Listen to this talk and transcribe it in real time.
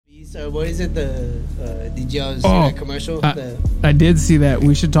So what is it? Did y'all see that commercial? I did see that.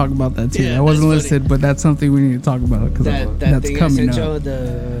 We should talk about that too. Yeah, that wasn't that's listed, but that's something we need to talk about because that that's thing coming I sent up.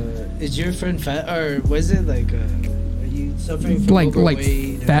 y'all, is your friend fat or was it like? Are you suffering from like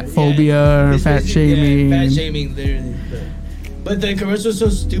overweight? fat phobia or It's fat basically- shaming? Yeah, fat shaming, literally. But the commercial's so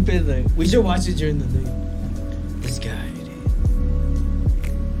stupid. Like we should watch it during the thing. This guy.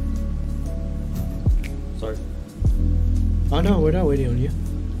 Sorry. Oh no, we're not waiting on you.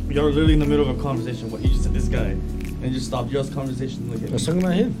 You're literally in the middle of a conversation. What you just said, this guy, and you just stopped your conversation. Like, I was talking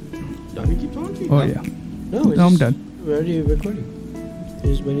about him. Let me keep talking. Oh yeah. No, I'm done. We're already recording. We're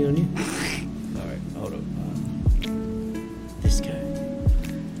just waiting on you. All right, hold up. This guy.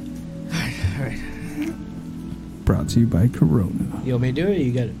 All right. Brought to you by Corona. You want me to do it? Or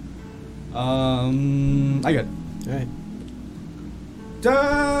you got it. I got it. All right.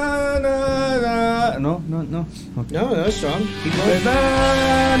 Da, da, da. No. Okay. No, that was strong. Keep going. Da,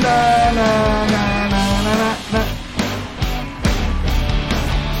 da, da, da, da, da, da.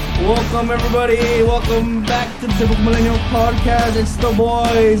 Welcome everybody. Welcome back to the Typical Millennial Podcast. It's the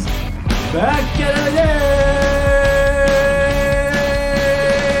boys back at it again.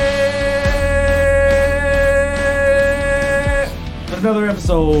 Another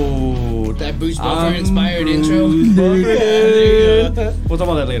episode. That Bruce Buffer inspired intro. Bruce Buffer. Yeah, there you go. We'll talk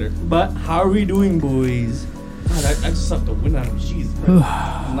about that later. But how are we doing, boys? God, I just sucked the wind out of my cheese.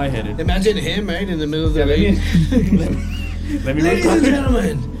 I'm lightheaded. Imagine him right in the middle of the Let lane. me Ladies and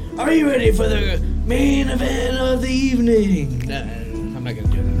gentlemen, are you ready for the main event of the evening? Nah, I'm not gonna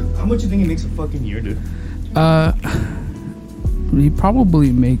do that. How much you think it makes a fucking year, dude? He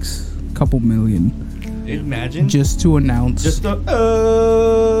probably makes a couple million Imagine. just to announce. Just the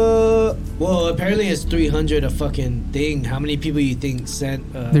Well, apparently it's 300 a fucking thing. How many people you think sent?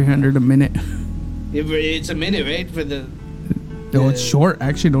 300 a minute. It's a minute, right? For the. No, it's short. I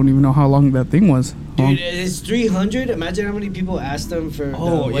actually don't even know how long that thing was. Dude, it's 300. Imagine how many people asked them for.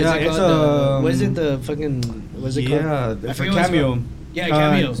 Oh, yeah, it's what is it? The fucking. What's it called? yeah, I for forget what it's cameo. called. Yeah,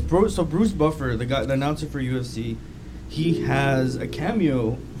 cameo. So Bruce Buffer, the announcer for UFC, he has a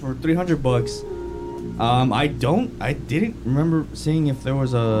cameo for $300. I didn't remember seeing if there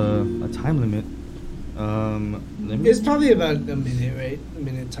was a time limit. It's probably about a minute, right? A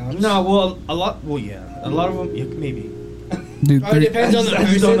minute tops. No, well, a lot of them, yeah, maybe. Dude, Oh, it depends on the I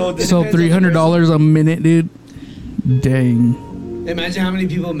just don't know person. what so $300 a minute, dude. Dang. Imagine how many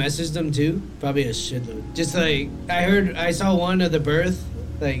people messaged them too. Probably a shitload. Just like I saw one of the birth.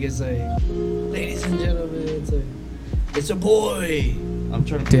 Like it's like, ladies and gentlemen, it's a boy. I'm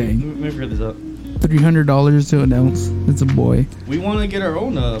trying to Dang. let me figure this out. $300 to announce it's a boy. We want to get our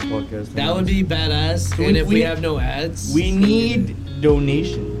own podcast. That would be badass. So and if we we- have no ads, We need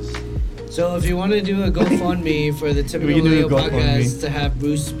donations. So if you want to do a GoFundMe for the Typical We can do a Leo podcast GoFundMe. to have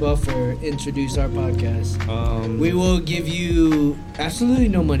Bruce Buffer introduce our podcast, we We will give you absolutely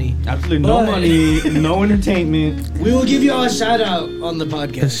no money. absolutely no But- money, no entertainment. We will give you all a shout out on the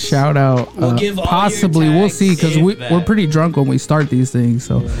podcast. A shout out. We'll give all your possibly. We'll tags see because if we're that. pretty drunk when we start these things.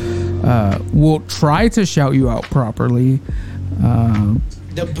 So we'll try to shout you out properly.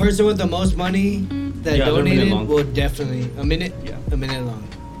 The person with the most money that Yeah, they're a minute donated long. will definitely a minute long.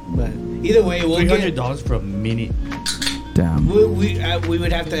 But either way, we'll get. $300 for a minute. Damn. We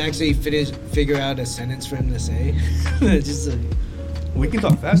would have to actually figure out a sentence for him to say. Just We can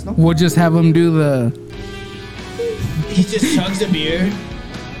talk fast, no? We'll just have him do the. he just chugs a beer.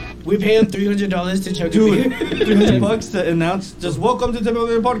 We pay him $300 to chug a Dude, beer. $300 to announce just welcome to the Typical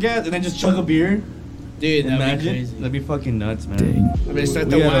Leo Podcast and then just chug a beer. Dude, that'd be Imagine. crazy. That'd be fucking nuts, man. Dang. I'm gonna start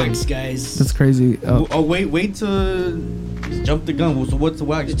We the gotta- wax, guys. That's crazy. Wait to just jump the gun. So what's the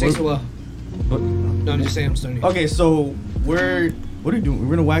wax? It takes a while. What? No, I'm just saying I'm starting. Okay, so what are we doing?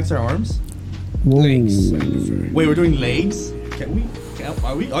 We're gonna wax our arms? Whoa. Legs. Wait, we're doing legs?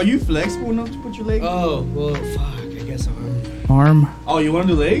 Are you flexible enough to put your leg? Oh, well, fuck. I guess arm. Arm. Oh, you wanna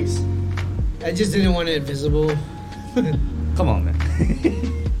do legs? I just didn't want it visible. Come on, man.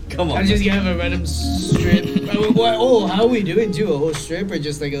 Come on. I'm just gonna have a random strip. Oh, how are we doing too? A whole strip or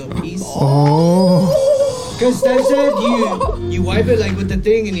just like a little piece? Oh. Because Steph said you wipe it like with the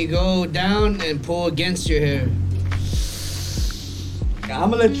thing and you go down and pull against your hair. I'm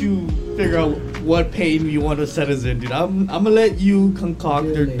gonna let you figure out what pain you want to set us in, dude. I'm gonna let you concoct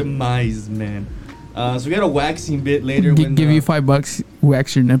your Really? demise, man. So we got a waxing bit later. when Give you $5,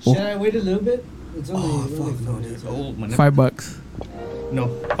 wax your nipple. Should I wait a little bit? It's only, Oh it's only fuck no, 4 dude. days. Oh my. $5. No,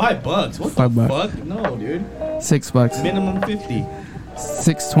 $5. What the $5. fuck? No, dude. $6. Minimum 50.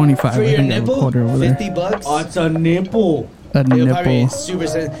 $6.25. For I your think I have a nipple, quarter over there. $50. Oh, it's a nipple. A It'll probably be nipple. super.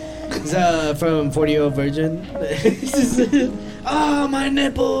 It's from 40-Year-Old Virgin. Oh, my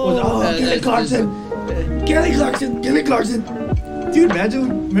nipple. Oh, Kelly Clarkson. Kelly Clarkson. Kelly Clarkson. Dude,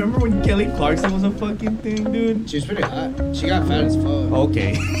 imagine. Remember when Kelly Clarkson was a fucking thing, dude? She was pretty hot. She got fat as fuck.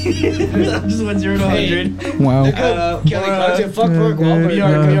 Okay. Just went 0 to 100. Wow. Look up Kelly Clarkson. Fuck Mark Wahlberg. We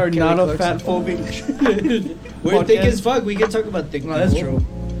are Kelly not a Clarkson. fat phobic. We're thick as fuck. We can talk about thick. No, that's people. true.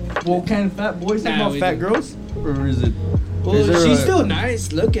 Well, can fat boys talk Nah, about we fat don't. girls? Or is it? Well, is there she's a- still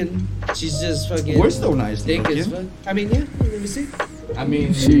nice looking. She's just fucking. We're still nice thick as looking. fuck. I mean, yeah. Let me see. I mean,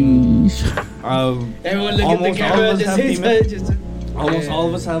 Sheesh. Everyone look at the Almost all camera of at the us have same female- time. Just, almost yeah. all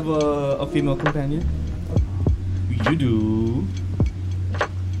of us have a female companion. You do.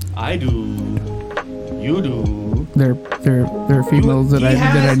 I do. You do. They're females that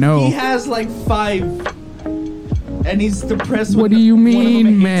I know. He has like 5. And he's depressed. What with do you one of them mean,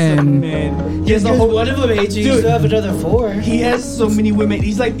 hates man? him, man. He has a Because whole. one of them hates you. You Dude. still have another 4. He has so many women.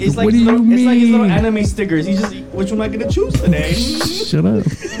 He's like, it's like, What his do you little, it's like his little mean? anime stickers. He's just, which one am I gonna choose today? Shut up.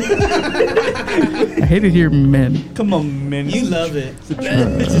 I hate it here, men. Come on, man. You love it.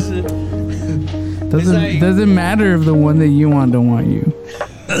 Doesn't matter if the one that you want don't want you.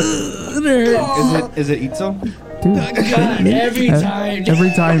 Is it Itzo? Dude, God, every time. every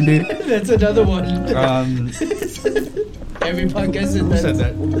time, dude. That's another one. Every podcast is Who said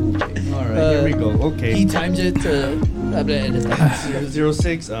that? All right, here we go. He Okay. times it to. I'm gonna edit that.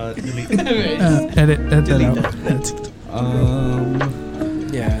 06. Delete. Edit that Delete out.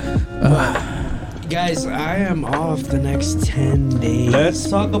 Yeah. Guys, I am off the next 10 days. Let's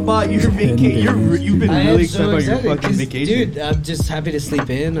talk about your 10 vacation. days. You've been I am really so excited about your excited fucking 'cause, vacation. Dude, I'm just happy to sleep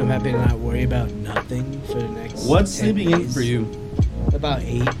in. I'm happy to not worry about nothing for the next. What's 10 sleeping in days. for you? About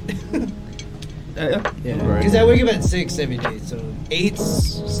 8. Yeah. Yeah. Right. Because I wake up at 6 every day, so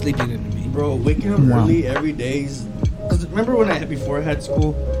 8's sleeping into me. Bro, waking up Wow. early every day is. Because remember when before I had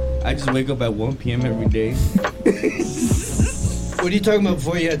school, I just wake up at 1 p.m. every day. What are you talking about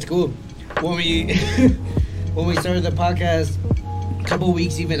before you had school? When we when we started the podcast, a couple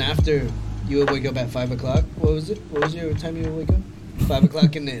weeks even after, you would wake up at 5 o'clock. What was it? What was your time you would wake up? 5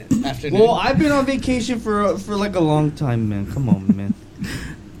 o'clock in the afternoon. Well, I've been on vacation for like a long time, man. Come on, man.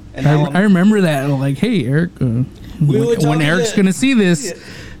 And now I remember that. Like, hey, Eric, We were when talking Eric's to- gonna see this, Yeah. it's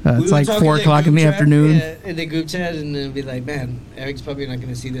We were like talking 4 o'clock in the group chat, afternoon. yeah, in the group chat, and then be like, "Man, Eric's probably not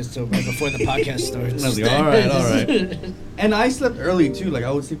going to see this till right before the podcast starts." I was like, all right. And I slept early too. Like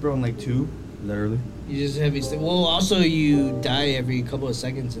I would sleep around like 2. Is that early? You just have me. Well, also you die every couple of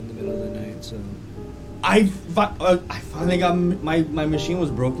seconds in the middle of the night, so. I finally got my machine was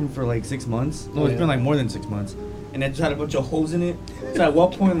broken for like 6 months. No, Oh, it's yeah. been like more than 6 months. And it just had a bunch of holes in it. So at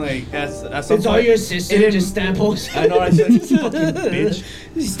what point, like, at some It's point, all your sister it didn't- just stab holes. I know, I said, fucking bitch.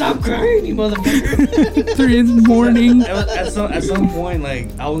 Stop crying, you motherfucker. 3 in the morning. At some point, like,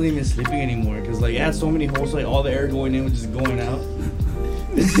 I wasn't even sleeping anymore because like it had so many holes, like all the air going in was just going out.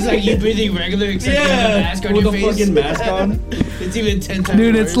 This is like you breathing regular, except you have a mask on with your a face. fucking mask on. It's even 10 times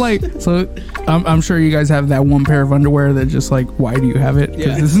Dude, worse. it's like, so I'm sure you guys have that one pair of underwear that just like, why do you have it?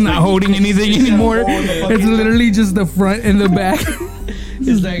 Because Yeah. it's not holding anything It's got a anymore. hole in the It's fucking- literally just the front and the back.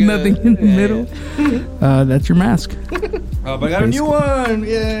 It's like Nothing in the yeah, middle. That's your mask. But I got a new one.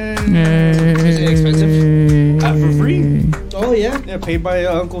 Yay! Is it expensive? For free. Oh yeah. Yeah, paid by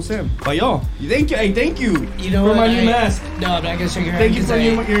Uncle Sam. By y'all. Thank you. Hey, thank you. You know for what? my new mask. No, I'm not gonna shake your hand. Thank you 'cause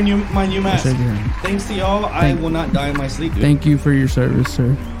for my new mask. Shake your hand. Thanks to y'all, I will not die in my sleep, dude. Thank you for your service,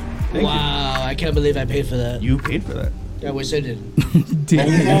 sir. Thank Wow, I can't believe I paid for that. you. You paid for that. I wish I did.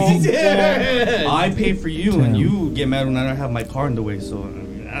 Damn. I pay for you, and Damn. you get mad when I don't have my car in the way. So I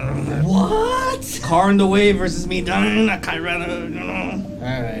mean, I don't know. What? Car in the way versus me dying. I kind of rather, you know.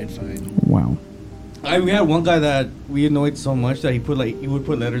 All right, fine. Wow. We had one guy that we annoyed so much that he would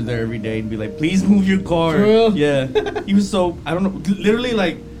put letters there every day and be like, "Please move your car." For real? Yeah, he was so I don't know, literally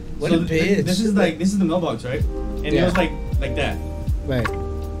like. What a bitch. This is the mailbox, right? And it Yeah. was like that. Right.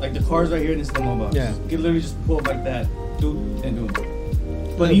 Like the car's right here and this is the mailbox. Yeah. You could literally just pull up like that, do and do.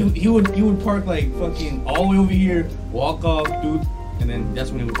 But he would park like fucking all the way over here, walk off, dude, and then that's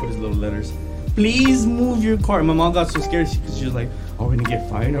when he would put his little letters. Please move your car. And my mom got so scared because she was like, "Are we gonna get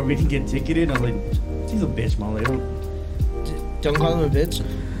fined? Are we gonna get ticketed?" I was like, "She's a bitch, mom. Like, Don't call him a bitch.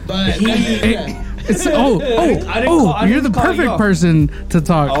 But It's, I you're didn't the call perfect you. person to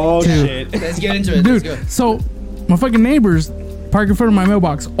talk Oh to. shit. let's get into it. Let's Dude, go. so my fucking neighbors park in front of my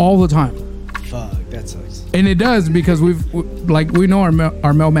mailbox all the time. Fuck, that sucks. And it does because we know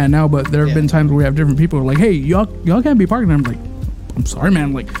our mailman now, but there have Yeah. been times where we have different people who are like, hey, y'all can't be parking. I'm like, I'm sorry,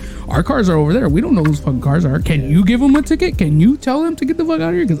 man. Like, our cars are over there. We don't know whose fucking cars are. Can you give them a ticket? Can you tell them to get the fuck out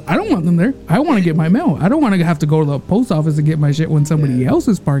of here? Because I don't want them there. I want to get my mail. I don't want to have to go to the post office to get my shit when somebody else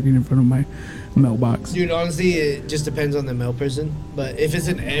is parking in front of my mailbox. Dude, honestly, it just depends on the mail person. But if it's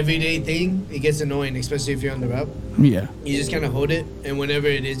an everyday thing, it gets annoying, especially if you're on the route. Yeah. You just kind of hold it, and whenever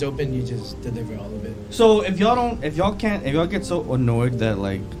it is open, you just deliver all of it. So if y'all get so annoyed that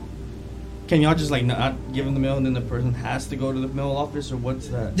like, can y'all just like not give them the mail and then the person has to go to the mail office, or what's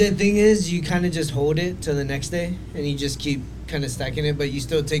that? The thing is, you kind of just hold it till the next day, and you just keep kind of stacking it, but you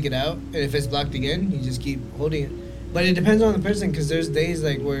still take it out. And if it's blocked again, you just keep holding it. But it depends on the person, because there's days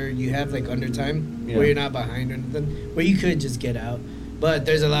like where you have like under time, where you're not behind or anything, where you could just get out. But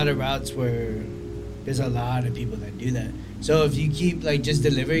there's a lot of routes where there's a lot of people that do that. So if you keep like just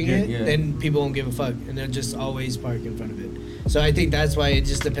delivering it, then people won't give a fuck, and they'll just always park in front of it. So I think that's why it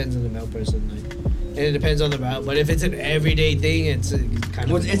just depends on the mail person, like, and it depends on the route. But if it's an everyday thing, it's kind of.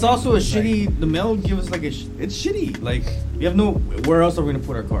 Well, it's also a shitty. The mail gives us like it's shitty. Like we have no. Where else are we gonna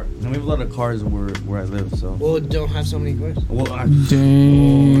put our car? And we have a lot of cars where I live. So. Well, don't have so many cars. Well,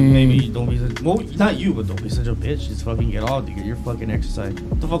 Dang. maybe don't be such. Well, not you, but don't be such a bitch. Just fucking get all. Get your fucking exercise.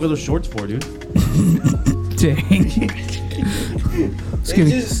 What the fuck are those shorts for, dude? Dang.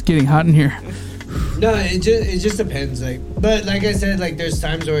 It's getting hot in here. No, it just depends. Like, but like I said, like there's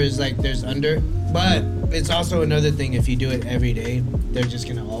times where it's like there's under, but it's also another thing. If you do it every day, they're just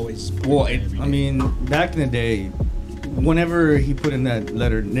gonna always. Well, I mean, back in the day, whenever he put in that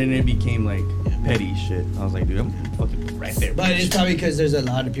letter, then it became like petty shit. I was like, dude, I'm fucking right there. But it's probably because there's a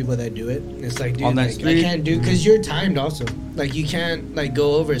lot of people that do it. It's like, dude, On that like, I street? can't do because you're timed also. Like you can't like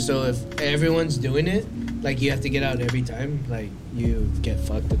go over. So if everyone's doing it, like you have to get out every time. Like you get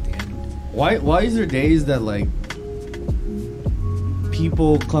fucked at the end. Why is there days that like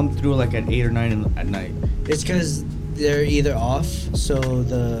people come through like at 8 or 9 at night? It's because they're either off, so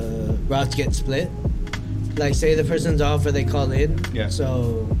the routes get split. Like, say the person's off or they call in,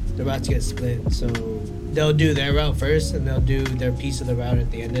 so the routes get split. So they'll do their route first, and they'll do their piece of the route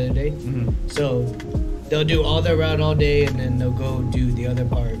at the end of the day. Mm-hmm. So they'll do all their route all day, and then they'll go do the other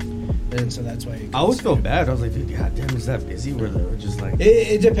part. And so that's why. I always felt bad. I was like, dude, god damn, is that busy? Where they're just like.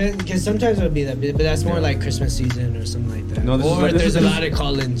 It depends, because sometimes it'll be that busy, but that's more like Christmas season or something like that. No, this or is like, there's a lot of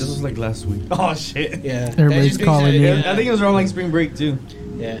call-ins. This was like last week. Oh shit. Yeah. Everybody's calling in. I think it was around like spring break too.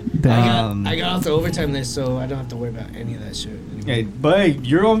 Yeah. Damn. I got off the overtime list, so I don't have to worry about any of that shit anymore. Hey, but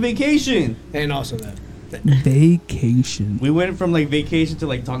you're on vacation. And also that. Vacation. We went from like vacation to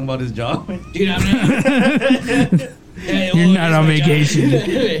like talking about his job. Dude, I'm not. Yeah, You're well, not it's on my job. Um,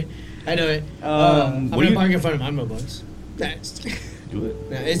 vacation. I know it. I'm what do gonna you- park in front of my mailbox. That's. Do it.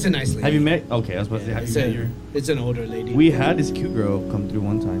 Yeah, it's a nice lady. Have you met? Okay, I was about to say, have It's, you met your? it's an older lady. We had this cute girl come through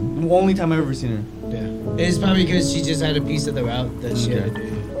one time. The only time I've ever seen her. Yeah. It's probably because she just had a piece of the route that she had to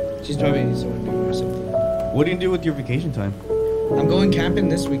do. She's probably someone new or something. What do you do with your vacation time? I'm going camping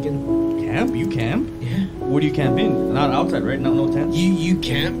this weekend. Camp? You camp? Yeah. Where do you camp in? Not outside, right? No tent. You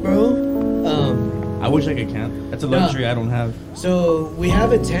camp, bro? I wish I could camp. That's a luxury I don't have. So we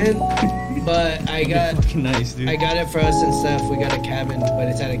have a tent, but I got Fucking nice, dude. I got it for us and stuff. We got a cabin, but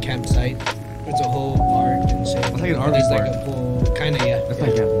it's at a campsite. It's a whole park and shit. It's like an And RV there's park. like a pool, kind of, yeah. That's yeah.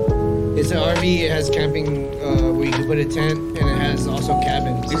 not camping. It's an RV. It has camping where you can put a tent, and it has also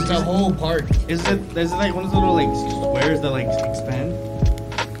cabins. It's a whole park. Is it like one of those little like squares that like expand?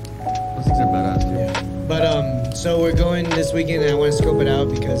 Those things are badass, dude. Yeah. But so we're going this weekend, and I want to scope it out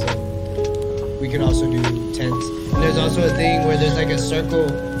because we could also do tents. And there's also a thing where there's like a circle,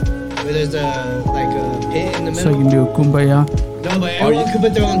 where there's a pit in the So middle. you can do a kumbaya. No, but everyone could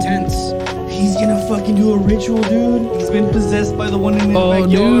put their own tents. He's gonna fucking do a ritual, dude. He's been possessed by the one in his Oh, backyard.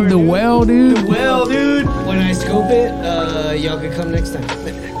 dude, the well, dude. The well, dude. When I scope it, y'all can come next time.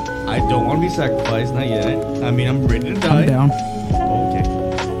 I don't want to be sacrificed, not yet. I mean, I'm ready to die. I'm down.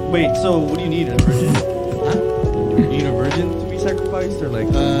 Okay. Wait, so what do you need? A virgin? Huh? You need a virgin to be sacrificed, or like?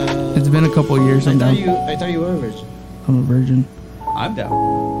 It's been a couple of years. I'm down. I thought you were a virgin. I'm a virgin. I'm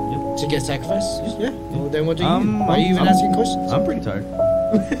down. To get sacrificed? Yeah. Well, then what do you Um, need? Why are you even I'm- asking questions? I'm pretty tired.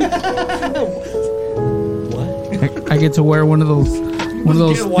 What? I get to wear one of those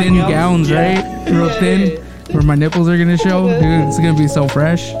Get white thin gowns? gowns, Yeah. right? Real thin, where my nipples are gonna show. Dude, it's gonna be so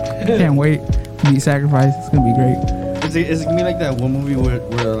fresh. Can't wait to be sacrificed. It's gonna be great. Is it gonna be like that one movie where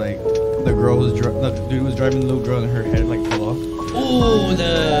like the girl was the dude was driving the little girl and her head like fell off? Ooh,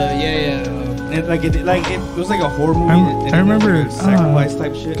 yeah. And it was like a horror movie. I remember, it was like sacrifice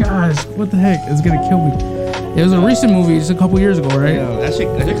type shit. Gosh, what the heck? It's gonna kill me. It was a recent movie, just a couple years ago, right? Yeah, that shit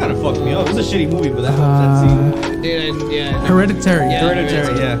kind of fucked me up. It was a shitty movie, but that scene. Dude, yeah. Hereditary. Yeah.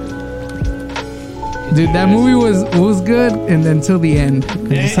 Hereditary, yeah. Dude, that movie was good, and then till the end,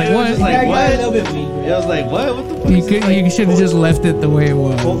 it's like It was what? just like, Yeah, what? a little bit weak. I was like, what? What the fuck? You is this, could, like, you should have just left it the way it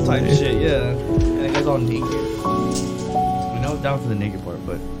was. cult type shit, yeah. And it goes all naked. I mean, I was down for the naked part,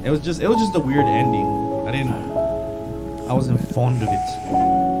 but it was just a weird ending. I wasn't fond of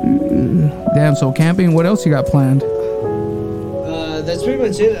it. Damn. So camping. What else you got planned? That's pretty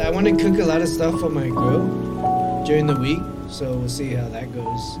much it. I want to cook a lot of stuff on my grill during the week, so we'll see how that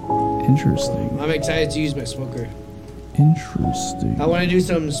goes. Interesting. I'm excited to use my smoker. Interesting. I want to do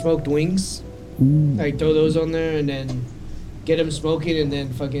some smoked wings, Ooh. like throw those on there and then get them smoking and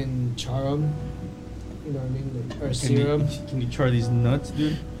then fucking char them. You know what I mean? Or sear them. Can you char these nuts,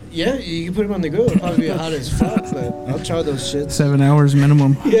 dude? Yeah, you can put them on the grill. It'll probably be hot as fuck, but I'll char those shits. 7 hours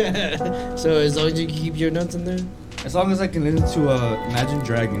minimum. Yeah. So as long as you can keep your nuts in there. As long as I can listen to Imagine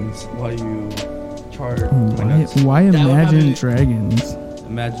Dragons while you char my nuts. Why That would Imagine probably- Dragons?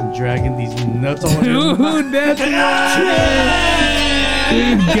 Imagine dragging these nuts on your Dude, that's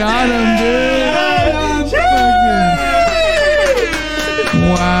Dude, got him, dude.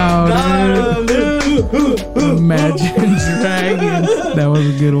 Wow, dude. Imagine Dragons. That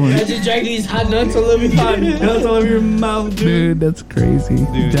was a good one. Imagine dragging these hot nuts all over nuts all over your mouth, Dude, that's crazy.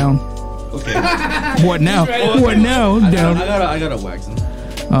 Dude. Down. Okay. What now? right. What now? I Down. gotta wax them.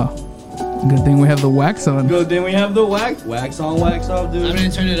 Oh, good thing we have the wax on. Good, then we have the wax on, wax off, dude. I'm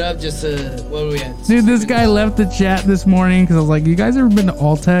gonna turn it up just to what are we at? Dude, this guy left the chat this morning because I was like, "You guys ever been to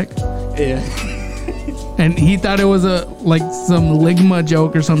Alltech?" Yeah. And he thought it was some Ligma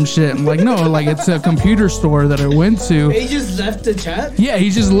joke or some shit. I'm like, no, like it's a computer store that I went to. He just left the chat. Yeah, he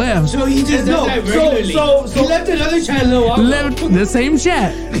just left. So he just No, does that so- regularly. so- he left another chat a little while ago. Left the same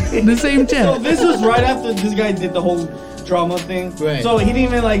chat. The same So chat. this was right after this guy did the whole drama thing. Right. So he didn't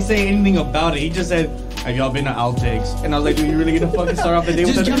even like say anything about it. He just said, "Have y'all been to Outtakes?" And I was like, "Dude, you really gonna fucking start off the day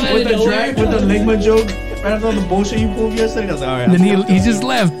with Just the come out of nowhere. with the Ligma joke right after all the bullshit you pulled yesterday?" I was like, "All right." Then he just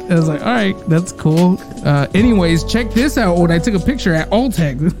left. I was like, all right, that's cool. Anyways, check this out. When I took a picture at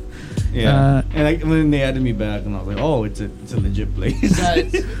Alltech. Yeah. And then they added me back, and I was like, "Oh, it's a legit place."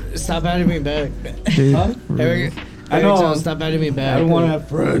 Stop adding me back. Dude, Huh? Eric, I know. stop adding me back. I don't want to have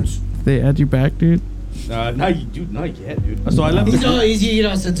friends. they add you back, dude. Not yet, dude. So I left. He's all easy, you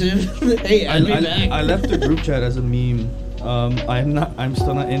know, sensitive. Hey, add me back. I left the group chat as a meme. I'm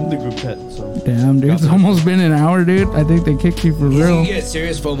still not in the group chat. So Damn, dude, it's almost been an hour, dude. I think they kicked you for He's real. gonna get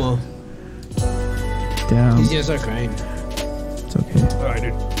serious FOMO. Damn, He's gonna start crying. it's okay. all right,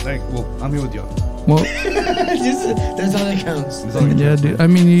 dude. Like, well, I'm here with y'all. Well, That's all that counts. That's all I can yeah, say. dude. I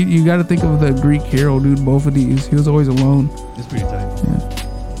mean, you got to think of the Greek hero, dude. Both of these, he was always alone, It's pretty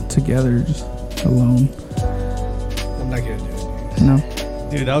tight. together, just alone. I'm not gonna do it. No,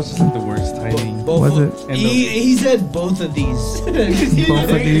 Dude, that was just like the worst timing. Both Was of, it? And he said both of these. both of these.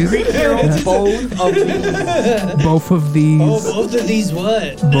 Both of these. Both of these. Oh, both of these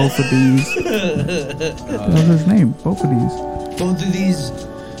what? Both of these. That was his name. Both of these. Both of these.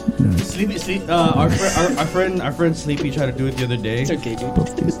 Sleepy. Our friend Sleepy tried to do it the other day. It's okay, dude.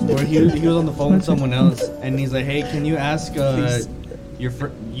 Both of these. Where he was on the phone with someone else, and he's like, "Hey, can you ask your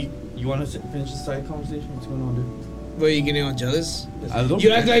friend? You want to finish the side conversation? What's going on, dude?" What, are you getting all jealous? I don't-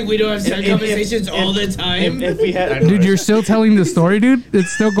 You act like we don't have side If- conversations all the time. If we had, I know, Dude, right? you're still telling the story, dude?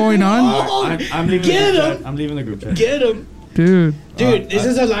 It's still going on? I'm leaving Get the group him! chat. I'm leaving the group chat. Get him. Dude, Dude, this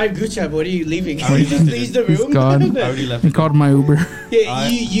is a live group chat. What are you leaving? I already He just left it. leaves the he's room. gone. I already left. He called my Uber. Yeah,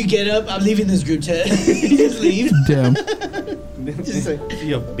 you get up. I'm leaving this group chat. You just leave. Damn. Just like, See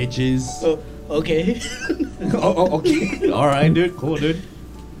ya, bitches. oh, okay. Okay. All right, dude. Cool, dude.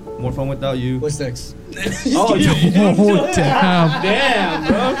 More fun without you. What's next? Oh, Oh, damn. damn,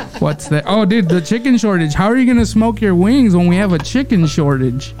 bro. What's that? Oh, dude, the chicken shortage. How are you going to smoke your wings when we have a chicken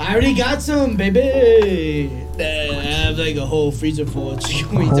shortage? I already got some, baby. I have like a whole freezer full of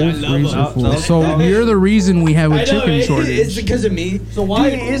chicken wings. I Whole love freezer them. full. So you're the reason we have a I know, chicken right? It's shortage. because of me. So why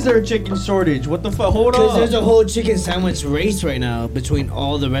is there a chicken shortage? What the fuck? Hold Because on. there's a whole chicken sandwich race right now between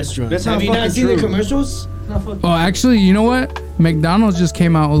all the restaurants. That's not Have you not fucking seen the true. commercials? Oh, actually, you know what? McDonald's just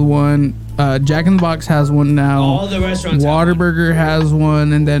came out with one. Jack in the Box has one now. All the restaurants. have one. Whataburger has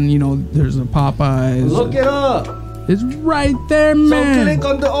one, and then there's a Popeyes. Look it up. It's right there, So man. click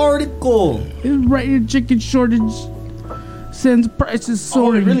on the article. It's right here. Chicken shortage sends prices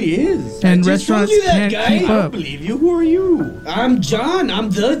Oh, soaring. it really is. And I just restaurants told you that, can't guy. keep I don't up. believe you. Who are you? I'm John. I'm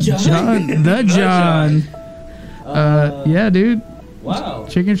the John. John, the John. Yeah, dude. Wow.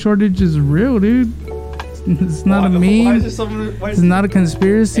 Chicken shortage is real, dude. It's not a Why meme. is there someone? Why is It's not a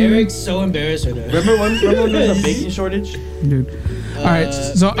conspiracy, Eric's so embarrassed right now. Remember when there was a bacon shortage? dude. All right,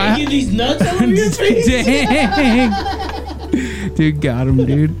 so Making these nuts all over your face. Dang. Dude, got him,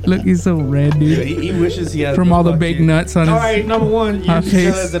 dude. Look, he's so red, Yeah, dude. he wishes he had From all the big fucking- nuts on All his. right, number one, you hot just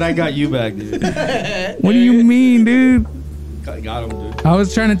tell face. us that I got you back, dude. What do you mean, dude? Got him, dude. I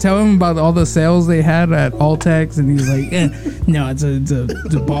was trying to tell him about all the sales they had at Altex, and he's like, "No, it's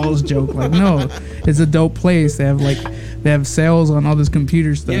a balls joke. Like, no, it's a dope place. They have sales on all this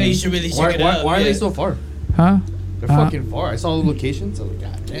computer stuff. Yeah, you should really check it out. Why are yeah. they so far? Huh? They're fucking far. I saw the locations. I was like,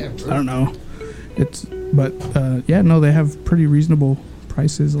 God damn, bro. I don't know. Yeah, no, they have pretty reasonable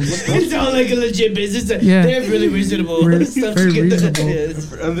prices. On stuff. It sounds like a legit business. Yeah. They have really reasonable stuff very to get the reasonable. yes.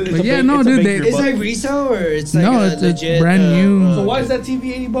 But yeah, no, dude, they- It's like resale or it's like No, a it's legit. brand new. So why is that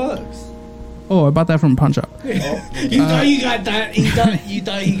TV $80? Oh, I bought that from Pawn Shop. You thought you got that? You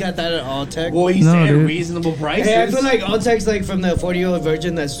thought he got that at Alltech? Well, he No, said dude. reasonable prices. Hey, I feel like Alltech's like from the 40-year-old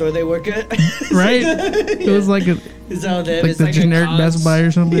virgin, that store they work at. Right? It was like a It's all that. like It's the like generic a Best Buy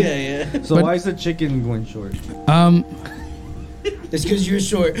or something. Yeah, yeah. So but- why is the chicken going short? It's because you're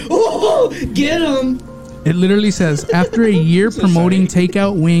short. Oh, get him! It literally says, after a year promoting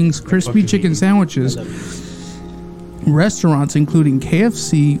takeout wings, crispy chicken sandwiches, restaurants including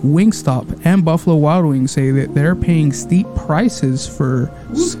KFC, Wingstop, and Buffalo Wild Wings say that they're paying steep prices for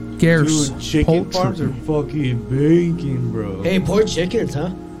scarce Dude, chicken poultry. farms are fucking banking, bro. Hey, poor chickens,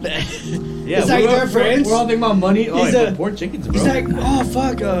 huh? yeah, it's like we're- they're friends. We're all thinking about money. Oh, He's yeah, a- but poor chickens, bro. He's like, oh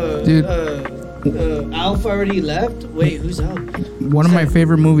fuck, Dude. Alf already left. Wait, who's Alf? One of my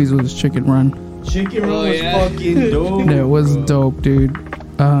favorite movies was Chicken Run. Chicken Run Oh, was yeah. fucking dope. That was bro. dope, dude.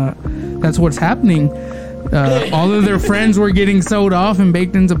 That's what's happening. All of their friends were getting sewed off and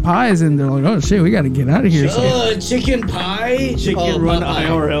baked into pies, and they're like, "Oh shit, we got to get out of here." So Chicken pie. Chicken Run Popeye.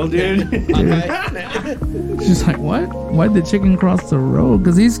 IRL, dude. Popeye. she's like, "What? Why'd the chicken cross the road?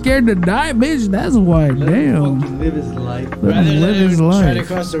 Because he's scared to die, bitch. That's why. Damn. Fucking live his life. Let Rather him live than his try to life.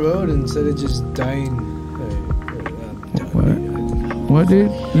 cross the road instead of just dying. What? What, dude?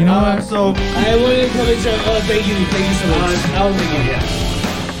 You know what? So, I wanted to come and show. Oh, thank you so much.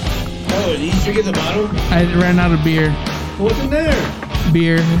 Oh, did you drinking the bottle? I ran out of beer. what's in there?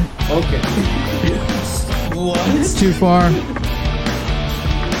 Beer. Okay. What? It's too far.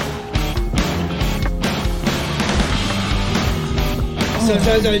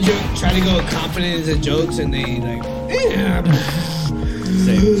 Sometimes I try to go confident into jokes and they like,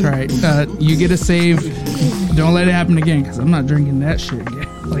 That's right. You get a save. Don't let it happen again, because I'm not drinking that shit again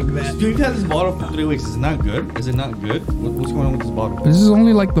like that. Dude, you've had this bottle for 3 weeks. Is it not good? Is it not good? What's going on with this bottle? This is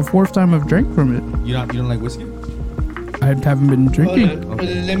only like the 4th time I've drank from it. You don't like whiskey? I haven't been Hold drinking. on.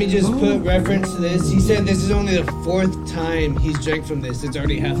 Let me just put reference to this. He said this is only the 4th time he's drank from this. It's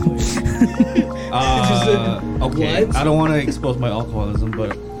already halfway. Okay. What? I don't want to expose my alcoholism,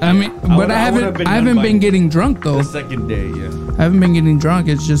 but I mean, but I haven't been getting drunk though. the second day, yeah. I haven't been getting drunk.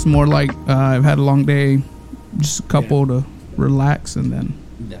 It's just more like I've had a long day, just a couple to relax, and then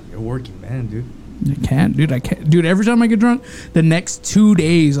Yeah, you're working, man, dude. I can't, dude. I can't, dude. Every time I get drunk, the next 2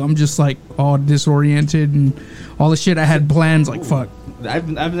 days I'm just like all disoriented and all the shit I had plans. Like fuck.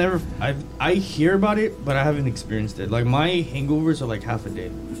 I hear about it, but I haven't experienced it. Like my hangovers are like half a day,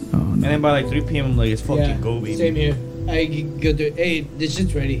 Oh and no. then by like 3 p.m. I'm like, it's fucking Yeah, go, baby. same here. I go through. Hey, this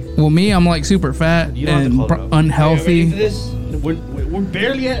shit's ready. Well, me, I'm like super fat You don't have to and call it out. Are unhealthy. you ready for this? We're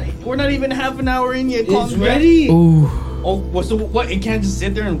barely at. We're not even half an hour in yet. It's ready. Ooh, Oh, so what? It can't just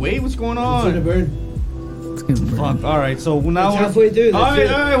sit there and wait. What's going It's gonna on? burn. it's getting Fuck. All right. So now It's halfway through. All Let's right. do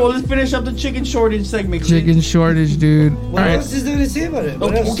it. All right. Well, let's finish up the chicken shortage segment. chicken shortage, dude. All What right. else is there to say about it?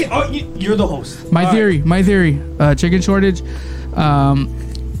 What Okay. else? Okay. Oh, you're the host. My All right. theory. Chicken shortage.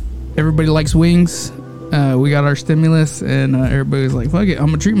 Everybody likes wings. We got our stimulus, and everybody's like, "Fuck it, I'm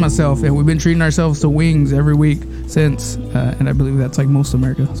gonna treat myself." And we've been treating ourselves to wings every week since, and I believe that's like most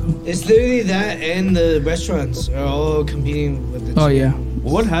America. So. It's literally that, and the restaurants are all competing with the. Oh yeah,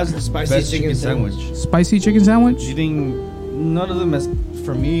 What has the Spicy best chicken chicken sandwich. sandwich? spicy chicken sandwich. Do you think none of them, has,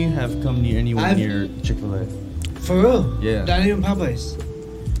 for me, have come near anywhere I've- near Chick-fil-A? For real? Yeah. Not even Popeyes.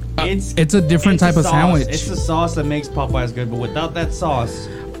 It's a different type of sauce. sandwich. It's the sauce that makes Popeyes good, but without that sauce,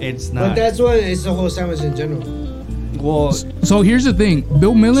 it's not. But that's what it's the whole sandwich in general. well. So here's the thing: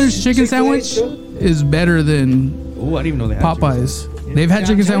 Bill Miller's chicken Chick-fil-A sandwich still? is better than Oh, I didn't even know they had Popeyes. They've had Yeah,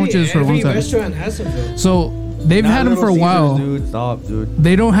 chicken I'm telling you, sandwiches for a long Every time. restaurant has them. Though. So they've Not had them for a Little while. Caesars, dude. Stop, dude.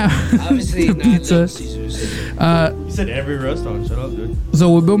 They don't have Obviously, not pizza. Little Caesars. You said every restaurant. Shut up, dude.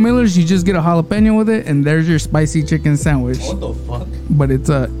 So with Bill Miller's, you just get a jalapeno with it, and there's your spicy chicken sandwich. What the fuck? But it's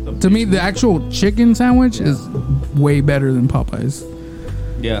to me the actual chicken sandwich is way better than Popeyes.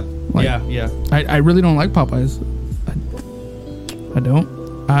 Yeah. Like- yeah. I really don't like Popeyes. I don't.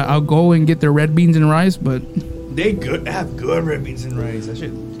 I'll go and get their red beans and rice, but They have good red beans and rice. That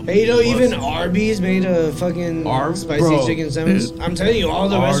shit Hey, even Arby's made a fucking spicy chicken sandwich. I'm telling you, all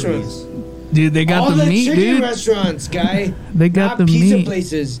the Arby's. restaurants. Dude, they got all the meat, chicken dude. restaurants, guy. They got Not the pizza meat.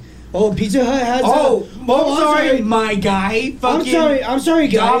 places. Oh, Pizza Hut has. I'm sorry, my guy. Fucking I'm sorry,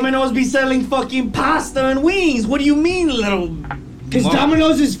 guy. Domino's be selling fucking pasta and wings. What do you mean, little? Because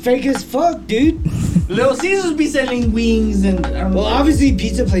Domino's is fake as fuck, dude. Little Caesars be selling wings and. Well, obviously,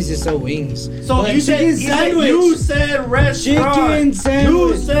 pizza places sell wings. So But you said chicken sandwich. You said restaurant. Chicken sandwich.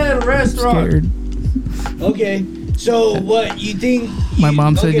 You said restaurant. Scared. Okay, so what you think? My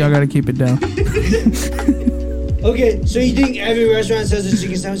mom said okay. y'all gotta keep it down. Okay, so you think every restaurant sells a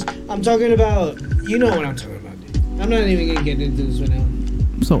chicken sandwich? I'm talking about, you know what I'm talking about, dude. I'm not even gonna get into this right now.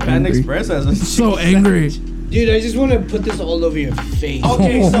 I'm so Panda angry. Express has a So angry. Dude, I just want to put this all over your face.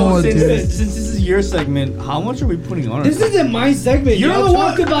 Okay, so Oh, since dude. this is your segment, how much are we putting on This it? isn't my segment. You're Y'all the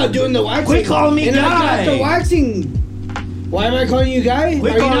talked one- about doing the waxing. Quit calling me and I guy. got the waxing. Why am I calling you guy?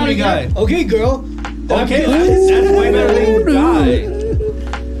 Quit Are you calling not me a guy? guy. Okay, girl. Okay, that's way better than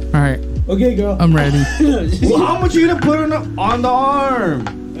guy. All right, Okay, girl. I'm ready. Well, how much are you gonna put on the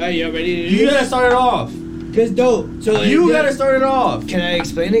arm? Alright, you ready to do You gotta start it off. Cause dope. So You yeah. gotta start it off. Can I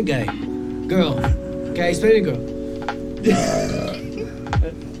explain it, guy? Girl. Can I explain it, girl?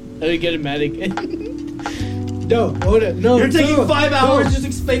 I didn't get it mad again. No, hold on. No, You're taking no, 5 no. hours just to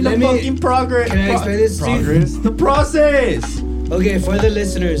explain the Let me- fucking progress. Can I explain this to you? Progress. The process. Okay, for the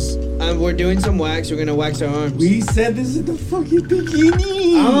listeners, we're doing some wax. We're gonna wax our arms. We said this at the fucking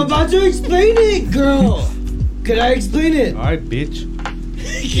beginning. I'm about to explain it, girl. Could I explain it? All right, bitch.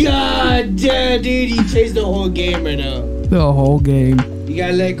 God damn, dude, you changed the whole game right now. The whole game. You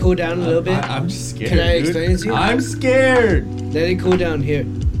gotta let it cool down a little bit. I'm just scared. Can I dude. explain it to you? I'm scared. Let it cool down here.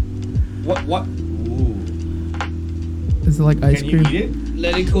 What? Ooh. Is it like ice Can cream? you eat it?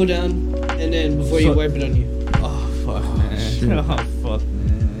 Let it cool down, and then before you So- wipe it on you. Oh fuck, man. shit. Oh fuck,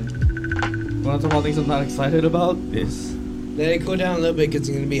 man. Wanna talk about things I'm not excited about? This. Let it cool down a little bit, cause it's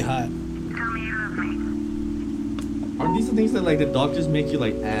gonna be hot. Aren't these the things that like the doctors make you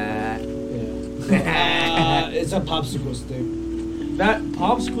like Yeah. It's a popsicle stick. That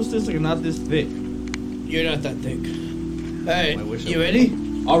popsicle sticks are not this thick. You're not that thick. I Alright, wish I you was. ready?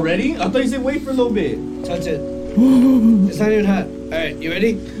 Already? I thought you said wait for a little bit. Touch it. It's not even hot. Alright, you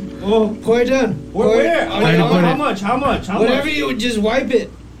ready? Oh, Pour it down. Pour it where? on I your know, arm. put How it- much? How much? How Whatever much? you would just wipe it.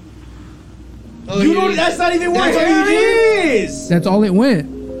 Oh, You know that's not even That's what how you it is. That's all it went.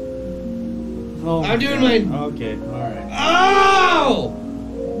 Oh I'm my doing God. mine. Okay, all right. Ow!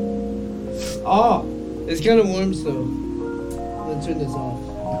 Oh, It's kind of warm still. Let's turn this off.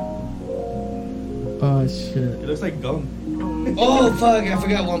 Oh shit. it looks like gum. Oh fuck! I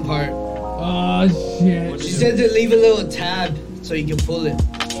forgot one part. Oh shit. She said to leave a little tab so you can pull it.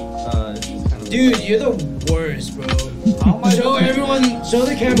 This is kind of Dude, you're the worst, bro. How am I Show doing? everyone. Show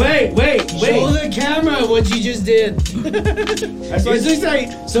the camera. Wait. Show the camera what you just did. That's It looks like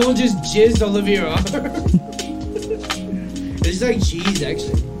someone just jizzed all over your arm. It's like cheese,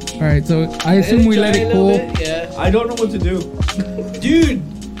 actually. All right, so I assume we let dry it a little cool. bit, Yeah. I don't know what to do. Dude,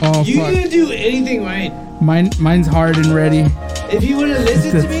 Oh you fuck. didn't do anything right. Mine's hard and ready. If you would have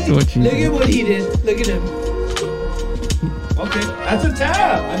listened to That's me, what you look did. at what he did. Look at him. Okay, that's a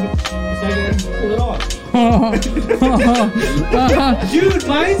tab. It's like I can pull it off. Dude,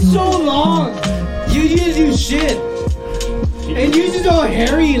 mine's so long. You didn't do shit. And yours is all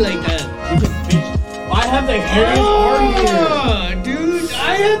hairy like that. I have the hairiest arm here. Oh, dude,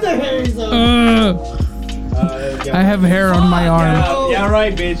 I have the hairies on. I have hair on my arm. Yeah,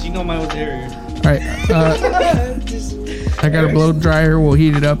 right, bitch. You know mine was hairier. All right, Just- I got a blow dryer. We'll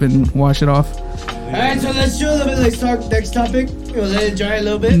heat it up and wash it off. Alright, so let's show a little bit. Let's talk next topic. We'll let it dry a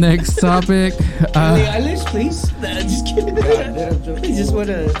little bit. Next topic. Billie Eilish, please. Nah, just kidding. I just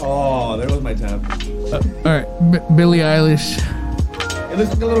wanna. Oh, there was my tab. All right, Billie Eilish. It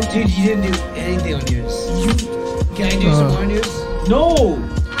looks like a little. Dude, you didn't do anything on yours. Can I do some more on yours? No.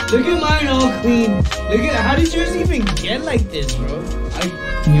 Look at mine all clean. Look at how did yours even get like this, bro?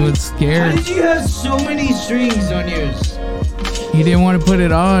 He was How scared. did you have so many strings on yours? He didn't want to put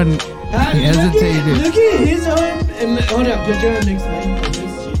it on. How, He hesitated. Look at his arm. And hold on, put your arm next to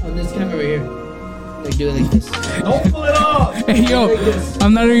mine on this camera right here. Like do it like this. Don't pull it off. Hey yo,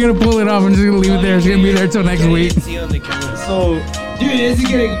 I'm not even gonna pull it off. I'm just gonna leave it there. It's gonna be there till next week. See on the camera. So, Dude,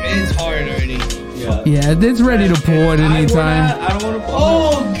 it's hard already. yeah. Yeah, it's ready to pull at any time. I don't want to pull.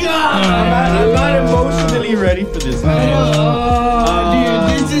 Oh god! I'm not emotionally ready for this. Dude,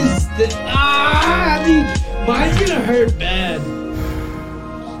 this is dude, mine's gonna hurt bad.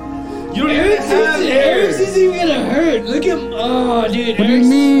 You don't even Eric's have hair. isn't even gonna hurt. Look at oh, dude. What do you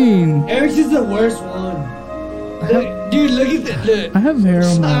mean? Eric's is the worst one. Dude, look at that. Look. I have hair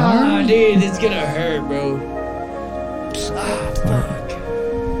on my Ah, arm. dude, it's gonna hurt, bro. Ah, fuck.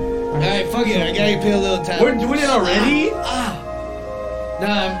 Alright, fuck it. I gotta pay a little time. We're doing it already?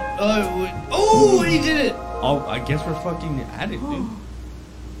 Oh, he did it. Oh, I guess we're fucking at it, dude.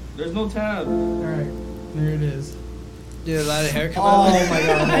 There's no tab. Alright, there it is. Did a lot of hair come Oh out? my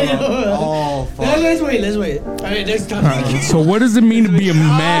god. I know. Oh, No, fuck. let's wait. Alright, next time. Alright, so what does it mean to be a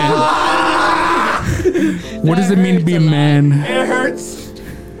man? What does it mean to be a man? It hurts.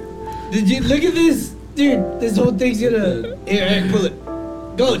 Did you look at this? Dude, this whole thing's gonna. Here, Eric, pull it.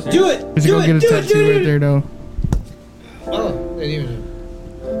 Go, do it! We should Do go it, get a do it, tattoo do right it. there, though. Oh, didn't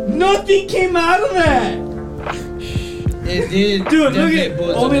even. Nothing came out of that. It did. Dude, look definitely at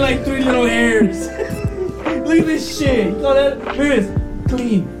bullets only on like 3 little hairs. Look at this shit. You know that? Here it is.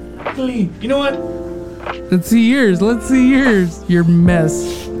 Clean. Clean. You know what? Let's see yours. Let's see yours. Your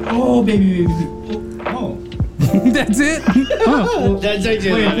mess. Oh, baby. Oh. That's it? Oh. That's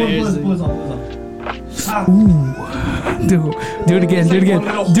actually Wait, a lot of hairs. pull this off. Ah. Ooh. Do it again. Do it again.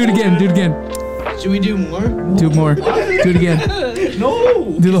 Do it again. Do it again. Should we do more? Do it more. Do it again.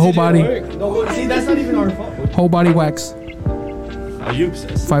 No. Do the whole It didn't body. work. No, see, that's not even our fault. Whole body wax. Are you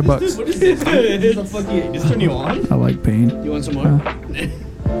obsessed? $5. What is this? This is the fucking. This turn you on? I like pain. You want some more?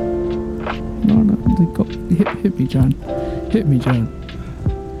 No. Go. Hit me, John. Hit me, John.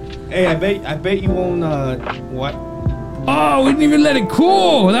 Hey, I bet you won't. What? Oh, we didn't even let it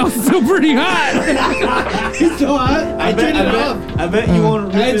cool. That was still pretty hot. It's so hot. I turned it off. I bet you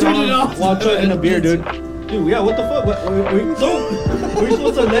won't. I turned it off. while chugging a beer, dude. Dude, yeah. What the fuck? We're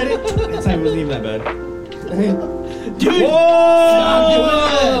supposed to let it. This time wasn't even that bad. Dude.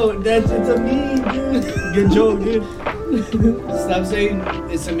 Whoa! It's a meme, dude. Good joke, dude. Stop saying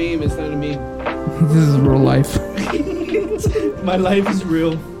it's a meme. It's not a meme. This is real life. My life is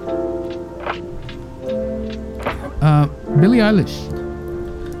real. Billie Eilish.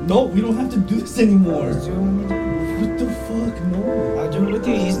 No, we don't have to do this anymore. What the fuck? No. I'll do it with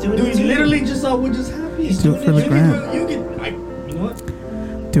you. He's doing Dude, it you too. literally just saw what just happened. Do it for the gram. You can. You know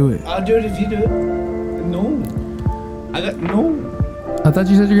what? Do it. I'll do it if you do it. No. I got no. I thought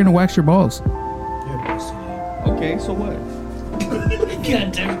you said you're gonna wax your balls. You're a pussy. Okay, so what?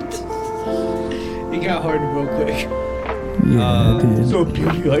 God damn it. It got hard real quick. Yeah, it did. So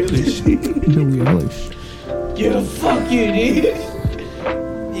Billie Eilish. Billie Eilish. Yeah, fuck you, dude.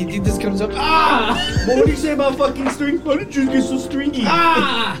 You think this comes up? Ah! What do you say about fucking string? How did you get so stringy?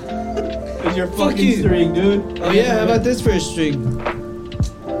 Ah! Cause you're Fuck fucking you. string, dude. Oh yeah, how about this for a string?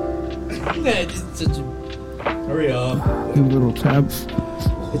 Nah, it's such a- Hurry up. You little tab.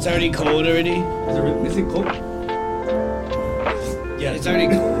 It's already cold already. Is it cold? Yeah, it's already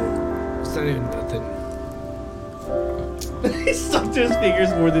cold. It's not even nothing. He stuck to his fingers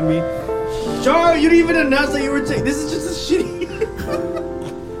more than me. Char, you didn't even announce that you were taking. This is just a shitty.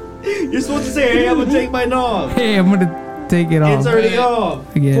 You're supposed to say, "Hey, I'm gonna take my knob." Hey, I'm gonna take it off It's already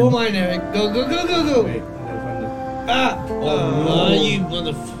off. again. Pull mine, Eric. Go, go, go, go, go. Wait, I gotta find the. Ah! Oh, Oh, no. you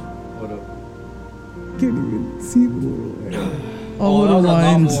motherfucker. Hold up. Can't even see the little, all Oh, that little was a lot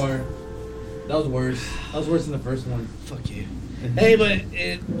lines. more. That was worse. That was worse than the first one. Fuck you. Hey, but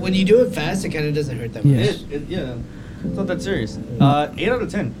when you do it fast, it kind of doesn't hurt that much. Yeah. Yeah. It's not that serious. 8 out of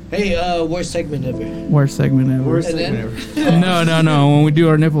 10. Hey, worst segment ever. Worst segment ever. Worst And segment then- ever. No. When we do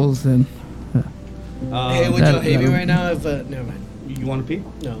our nipples, then Hey, would that- y'all hate me that- right now if, never mind. You want to pee?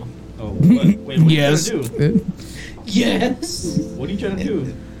 No. Oh, wait. What are yes. you trying to do? Yes! What are you trying to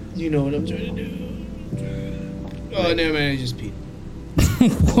do? You know what I'm trying to do. Oh, never mind, I just peed.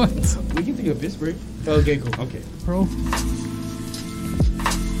 What, We can take a piss break. Okay, cool. Okay. bro?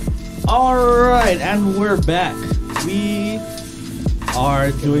 All right, and we're back. We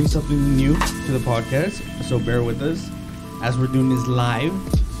are doing something new to the podcast, so bear with us as we're doing this live.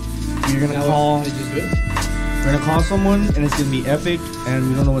 We're gonna call. I just do it? We're gonna call someone, and it's gonna be epic, and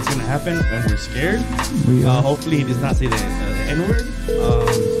we don't know what's gonna happen, and we're scared. We are. Hopefully, he does not say the N-word.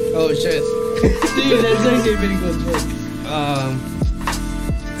 Oh, shit. Dude, that's actually a pretty cool joke.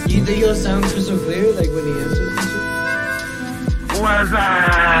 You think it'll sound crystal clear, like when he answers and shit? What's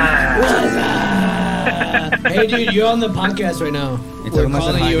up? What's up? Hey, dude, you're on the podcast right now. Hey, tell We're him I said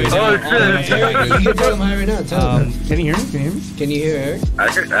calling hi, you right dude. now. Oh, shit. Eric, you can tell him hi right now. Tell him. Can you hear me? Can you hear me? Can you hear Eric? I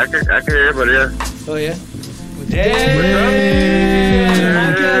can hear, but yeah. Oh, yeah? Hey.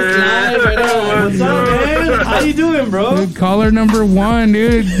 Podcast live right now. What's up, man? How you doing, bro? Dude, caller number 1,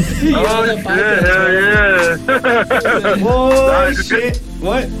 dude. You're on Oh the shit! podcast, Hell bro. yeah! Whoa, I just shit.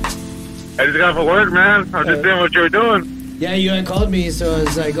 What? got off of work, man. I'm just doing what you were doing. Yeah, you had called me, so I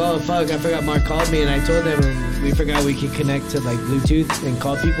was like, oh fuck, I forgot Mark called me, and I told them we forgot we could connect to like Bluetooth and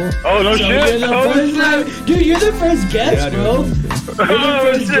call people. Oh, no so shit. You're the Oh, first, dude, you're the first guest, Yeah, dude. bro.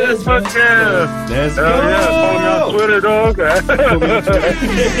 Oh, shit. Fuck yeah. Let's go. Hell yeah. Follow me on Twitter, dog. Can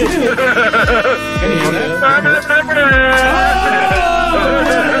you hear that?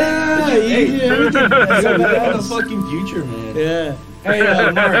 Hey, That's the fucking future, man. yeah. Hey,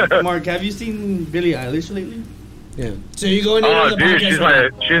 Mark, have you seen Billie Eilish lately? Yeah. So you going in Oh, on the dude,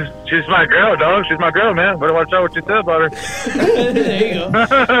 podcast? she's my girl, dog. She's my girl, man. Better watch out what you say about her. There you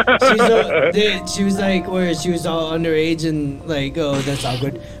go. She was like, where she was all underage and like, oh, that's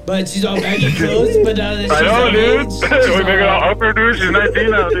awkward. But she's all baggy clothes. But now that she's I know, dude. underage, We make it all awkward, dude. She's 19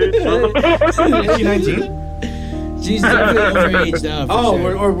 now, dude. Is she 19? she's definitely overage now. For Oh,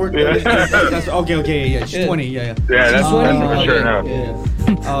 sure. we're Yeah. that's okay, yeah. She's Yeah. 20, yeah. Yeah, that's She's 20? for sure now. Yeah.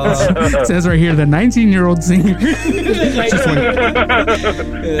 It says right here the 19-year-old singer. She's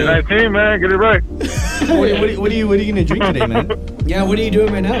 19, man. Get it right. What are you gonna drink today, man? Yeah, what are you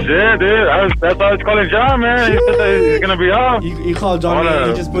doing right now? Yeah, dude. That's why I was calling John, man. He said that he's gonna be off. You call Johnny, Hold he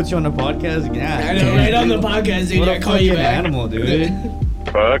up. just puts you on the podcast. I Yeah. know, right on the podcast, dude. What I a call you fucking back. animal, dude.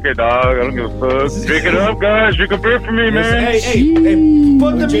 Fuck it, dog. I don't give a fuck. Drink it up, guys. Drink a beer for me, man. Hey,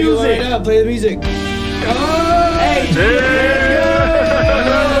 put the Drink it right music. now. Play the music. Hey.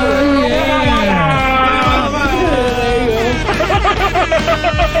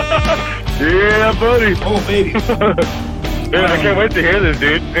 Yeah, buddy. Oh, baby. Dude, I can't wait to hear this,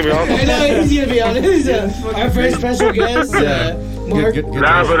 dude. It's gonna be I awesome. know he's gonna be on it. He's, our first special guest, Mark. Good.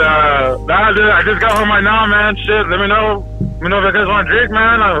 Nah, but dude, I just got home right now, man. Shit, let me know. Let me know if you guys want to drink,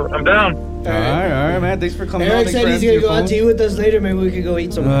 man. I'm down. All right, man. Thanks for coming. Eric on. said he's gonna go out to eat with us later. Maybe we could go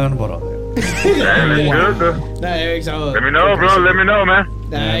eat somewhere. About all that. Yeah, let's do it, bro. Nah, Eric's out. Let me know, bro. Let me know, man.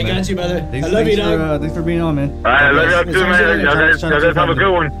 Nah, I got you, brother. Thanks, I love you, thanks dog. thanks for being on, man. All right, I love you too, man. Y'all guys have a good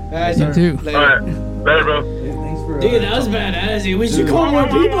one. Alright, You too. later. All right, later, bro. Thanks for. Dude, that was badass. Dude. We should call more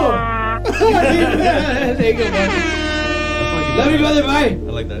people. There you go, man. Love you, brother. Bye. I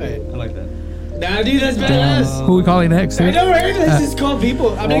like that. I like that. Nah, dude, that's badass. Who we calling next? I know, right? Let's just call people.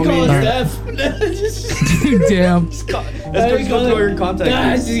 I'm gonna call Homie. Steph. Just Damn. Let's go to your contact.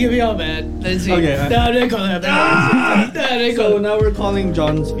 Nah, she's gonna be all mad. Let's see. Okay, No, I'm gonna call her. Nah, I'm gonna call So her. now we're calling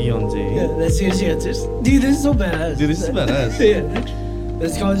John's fiance. Yeah, let's see if she answers. Dude, this is so badass. Dude, this is badass. Yeah.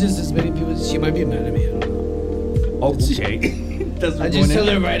 Let's call just as many people. She might be mad at me. I don't know. Oh, okay. That's I just tell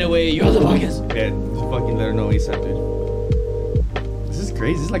her right away, you're on the podcast. Yeah, just fucking let her know ASAP, dude. This is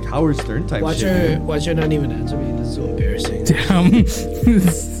crazy. This is like Howard Stern type Watch shit. watch her not even answer me. This is so embarrassing. Damn.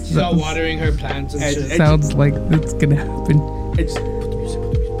 She's all watering her plants and shit. Sounds like it's gonna happen. It's put the music.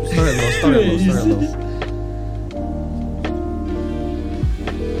 Start it low.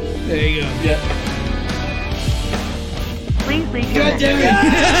 There you go. Yeah. Please leave your God message.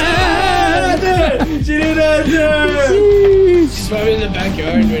 damn it! She didn't answer! She's probably in the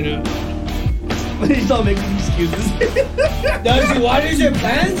backyard right now. He's all making excuses. No, she waters her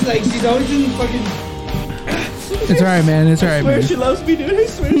plants like she's always in fucking. It's alright, man. It's alright, swear man. she loves me, dude. I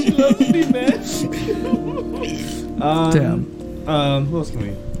swear she loves me, man. Damn. Who else can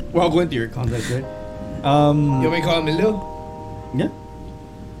we? We're all going through your contacts, right? You want me to call Emilio? Yeah.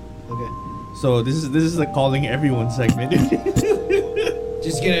 Okay. So this is a calling everyone segment, dude.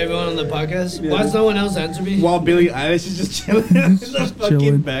 Just get everyone on the podcast. Yeah. Why does no one else answer me? While Billie Eilish is just chilling in the Just fucking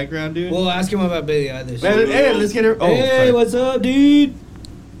chilling. background, dude. We'll ask him about Billie Eilish. Hey, let's get her. Oh, Hey, sorry. what's up, dude?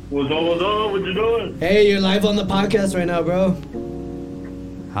 What's up? What's up? What you doing? Hey, you're live on the podcast right now, bro.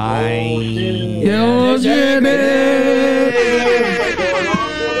 Hi. Yo, Jenny.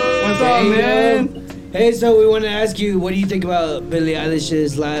 What's up, man? Hey, so we want to ask you, what do you think about Billie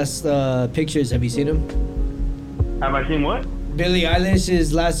Eilish's last pictures? Have you seen them? Have I seen what? Billie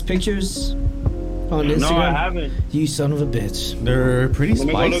Eilish's last pictures on Instagram? No, I haven't. You son of a bitch. They're pretty Let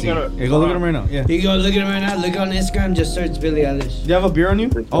me go look spicy. at it. Hey, go look at them right now. Yeah. Do You go look at him right now. Look on Instagram. Just search Billie Eilish. you have a beer on you?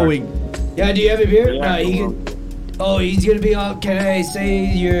 Oh wait. Yeah, do you have a beer? Yeah. He can. Oh, he's gonna be on. Can I say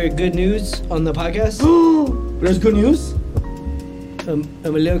your good news on the podcast? There's good news.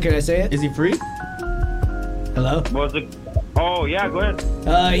 Emilio, can I say it? Is he free? Hello. What's it? Oh, yeah, go ahead.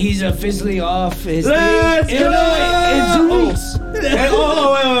 He's officially off his. Let's thing. go! In 2 weeks. Hey,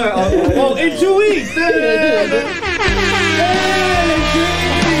 oh, in 2 weeks.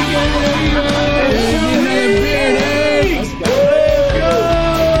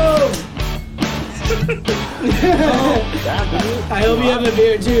 I hope you have a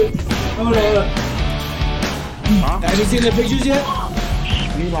beer too. Hold on. Have you seen the pictures yet?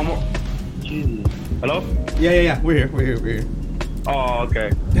 Jesus. Hello? Yeah. We're here. Oh,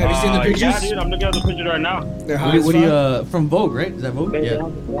 okay. Have you seen the pictures? Yeah, dude, I'm looking at the pictures right now. They're hot What, as what do you, fuck. from Vogue, right? Is that Vogue? Yeah.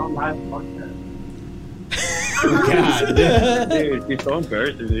 God, Dude, she's so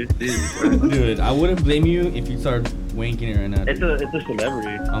embarrassing, dude. dude, I wouldn't blame you if you started wanking it right now. It's a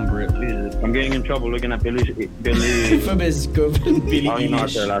celebrity. I'm Brit. Jesus, I'm getting in trouble looking at Billy. From his girlfriend. Billie I don't even know how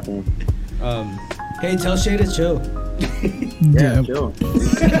to say her Eilish. last name. Hey, tell Shay to chill. Yeah. Chill.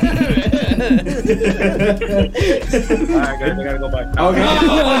 Alright, guys, I gotta go back. Okay.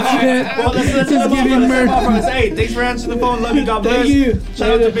 Oh, shit. Well, let's Just let getting murdered. Hey, thanks for answering the phone. Love you. God bless. Thank you. Shout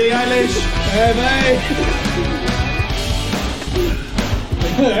out to Billie Eilish. Alright, bye.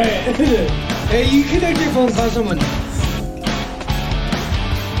 Alright. Hey, you connect your phone, call someone.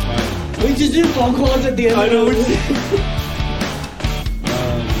 We just do phone calls at the end I know. of the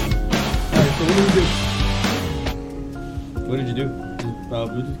Alright, so what did you do?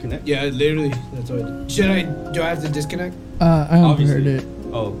 Bluetooth connect? Yeah, literally. That's what I did. Do I have to disconnect? I haven't Obviously. heard it.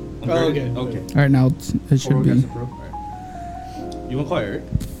 Oh, I'm Oh, ready. okay. Okay. All right, now it should be. Alright. You want to call Eric?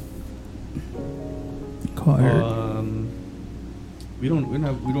 Call Eric. We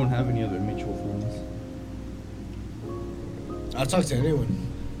don't have any other mutual friends. I'll talk to anyone.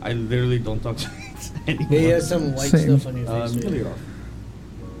 I literally don't talk to anyone. Hey, you have some white Same. stuff on your face. Turn it off.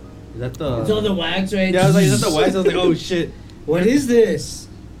 Is that the? It's all the wax, right? Yeah, I was like, is that the wax? I was like, oh shit. What is this?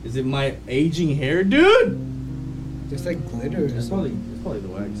 Is it my aging hair, dude? It's like glitter. It's probably the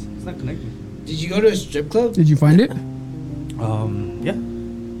wax. It's not connecting. Did you go to a strip club? Did you find it? Yeah.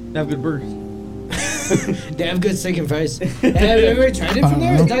 They have good burgers. They have good steak and fries. Have you ever tried it from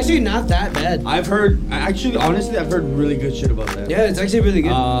there? It's actually not that bad. I've heard honestly I've heard really good shit about that. Yeah, it's actually really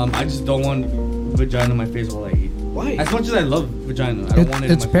good. I just don't want vagina in my face while I eat. Why? As much as I love vagina, I don't want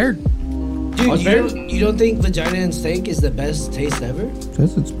it It's in my paired. Dude, Oh, it's you don't think vagina and steak is the best taste ever?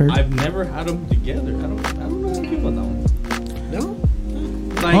 Says it's paired. I've never had them together. I don't know how I feel about that one.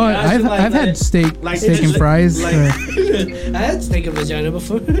 No? Like, Oh, as in, I've had steak like- and fries. like- I had steak and vagina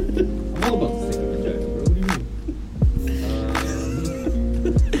before. I'm all about steak and vagina, bro. What do you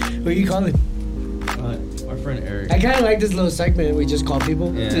mean? Who are you calling? Our friend Eric. I kind of like this little segment. We just call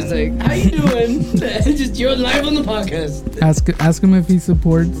people. Yeah. Just like, how you doing? Just you're live on the podcast. Ask him if he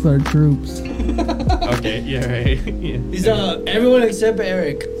supports our troops. Okay, yeah, right. Yeah. He's everyone except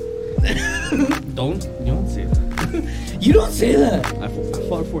Eric. You don't say that. You don't say that. I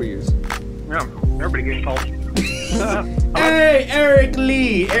fought 4 years. Yeah, everybody gets called. Hey, Eric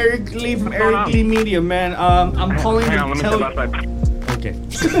Lee from going Eric on? Lee Media, man. I'm calling Hang on, to let me tell step outside.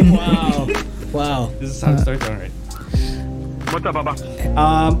 Okay, Wow. Wow. this is how it starts. All right. What's up, Baba?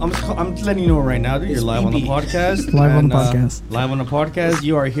 I'm just letting you know right now that you're It's live on the BB. podcast. Live on the and, podcast. Live on the podcast.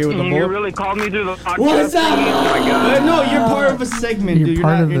 You are here with the You whole. really called me through the podcast? What's up? Oh my god. No, you're part of a segment, You're dude. You're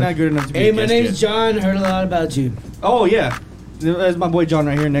part not, of you're the- not good enough to be Hey, a my guest name's yet. John. Heard a lot about you. Oh yeah, there's my boy John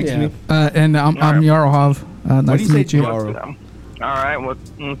right here next to Yeah. me. And I'm Yarohav. What Nice do you to say, meet you. Yaro? All right, what's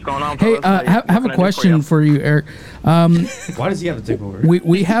going on? Hey, fellas? have a What can I do for question you? for you, Eric. Why does he have to take over?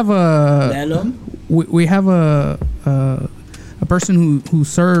 We have a Venom. we have a person who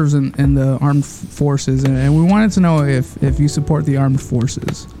serves in the armed forces, and we wanted to know if you support the armed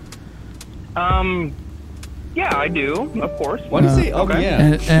forces. Yeah, I do, of course. Why do you say? Okay, okay.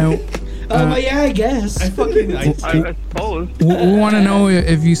 yeah. And But yeah, I guess. I fucking. I suppose. we want to know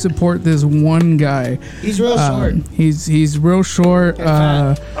if you support this one guy. He's real short. He's real short.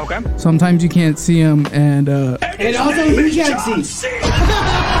 And Okay. Sometimes you can't see him, and And also, he can't see.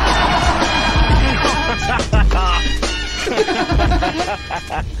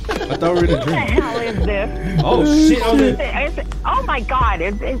 I thought we were gonna What the drink. hell is this? Oh shit! Oh, Oh my God!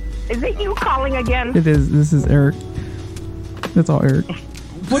 Is it you calling again? it is. This is Eric. That's all, Eric.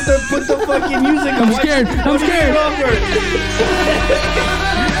 Put the fucking music on. I'm scared. I'm scared.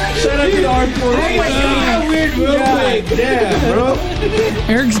 Shout out to the armed forces. Hey, got weird real quick. Damn, bro.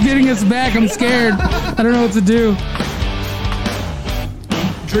 Eric's getting us back. I'm scared. I don't know what to do.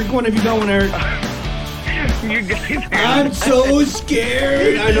 Drink one if you got one, Eric. You guys I'm so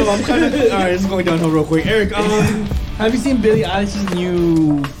scared. I know. I'm kind of. All right, this is going downhill real quick. Eric, have you seen Billie Eilish's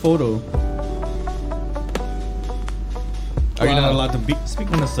new photo? Are you not allowed to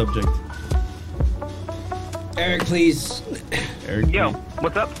speak on the subject? Eric, please. Eric, Yo,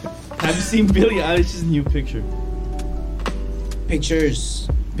 what's up? have you seen Billie Eilish's new picture? Pictures.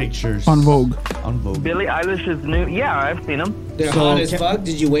 Pictures On Vogue. On Vogue. Billie Eilish is new. Yeah, I've seen him. They're So hot as can- fuck.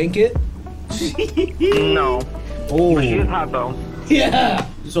 Did you wank it? No. But she is Oh, hot though. Yeah.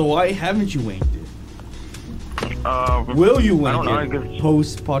 so why haven't you wanked it? Uh, Will you I wank don't know, it I guess-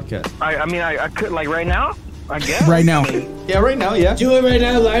 post podcast? I mean, I could, like, right now? I guess. Right now. Yeah, right now, yeah. Do it right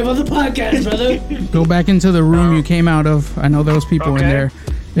now, live on the podcast, brother. Go back into the room you came out of. I know those people in Okay. there.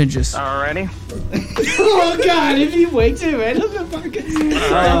 They just. Alrighty. Oh God! If he wakes it right on the podcast,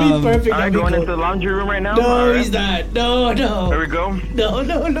 that'd be perfect. Alright, That'd be going cool. into the laundry room right now. No, Alright. he's not. No, There we no,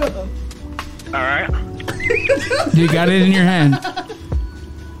 go. no. Alright. You got it in your hand.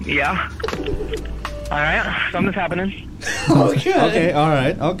 Yeah. Alright, something's happening. Oh God! Okay, all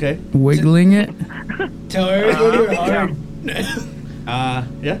right, okay. Wiggling it. Tell Eric when you're hard.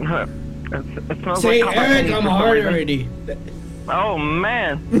 Yeah. It smells Say like Eric, coffee I'm for some hard reason. already. Oh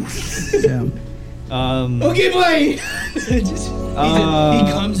man. Yeah. Okay, boy. Just,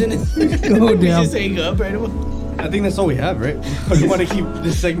 he comes in. And Oh, we damn. just hang up right away. I think that's all we have, right? Or do you want to keep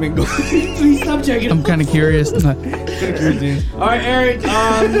this segment going? Please stop checking. I'm kind of curious. All right, Eric.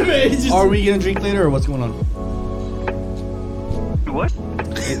 Are we gonna drink later, or what's going on? What?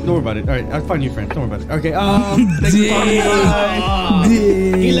 Hey, don't worry about it. All right, I'll find you, friend. Don't worry about it. Okay. Thanks for calling.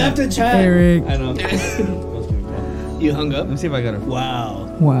 Bye. He left a chat. Eric. I know. Let's give him a call. You hung up. Let me see if I got her. Wow.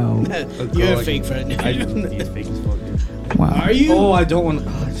 Wow. You're a fake friend. He's fake as fuck. Dude. Wow. Are you? Oh, I don't want.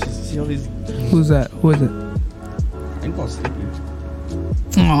 Oh, just see all these. Who's that? Who is it? I can fall sleepy.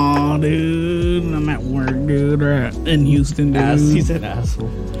 Aw, dude. I'm at work, dude. Or in Houston, dude. He said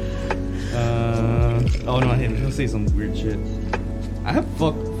asshole. Oh no, him. He'll say some weird shit. I have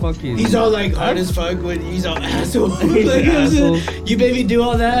fucking. He's all like hard as fuck when he's all asshole. He's Like, an asshole. You made me do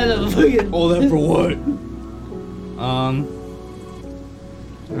all that. I'm fucking. All that for what? I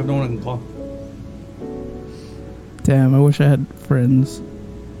have no one I can call. Damn, I wish I had friends.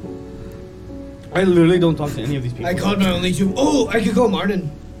 I literally don't talk to any of these people. I called my only two. Oh, I could call Martin.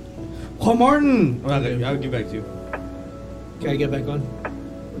 Call Martin. Well, I'll get back to you. Can I get back on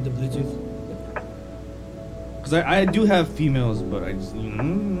with the Bluetooth? Cause I do have females, but I just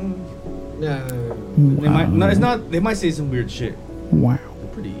No. they might no, it's not. They might say some weird shit. Wow. They're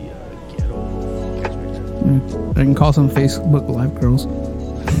pretty ghetto. Catch my cat. I can call some Facebook Live girls.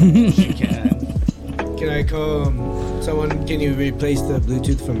 She can. Can I call someone? Can you replace the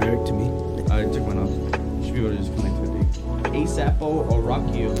Bluetooth from Eric to me? I took mine off. You should be able to just connect to the ASAP or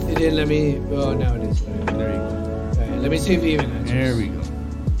Rock You. It didn't let me. Oh, now it is. All right. There you go. All right, let me see if he even answers. There we go.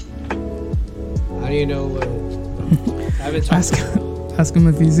 How do you know what? I haven't talked. Ask him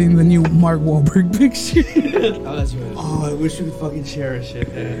if he's seen the new Mark Wahlberg picture. I'll ask you. Oh, I wish we could fucking share a shit.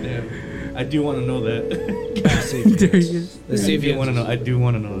 Damn. I do want to know that. Let's see if he There he answers. is. Let's see if he want to know. answers. I do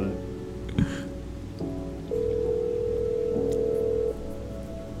want to know that.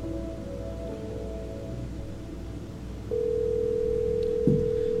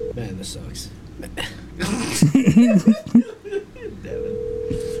 Man, this sucks. Damn it.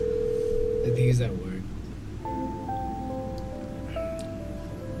 I think he's at work.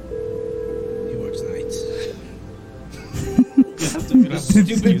 He works nights.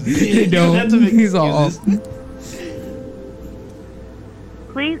 Stupid He bitch. don't. He's all off.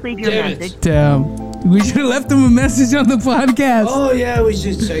 Please leave your Damn it. message. Damn. We should have left him a message on the podcast. Oh yeah, we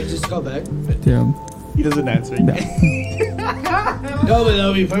should check. Just call back. Damn. He doesn't answer. No, but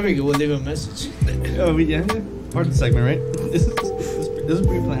that'll be perfect. We'll leave a message. Oh, yeah. Part of the segment, right? This is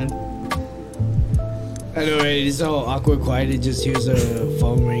pre-planned. I know, right? It's all awkward, quiet. It just hears a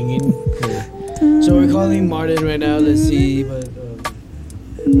phone ringing. So we're calling Martin right now. Let's see, but.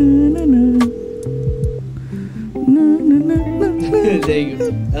 There you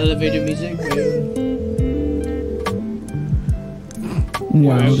go. Elevator music.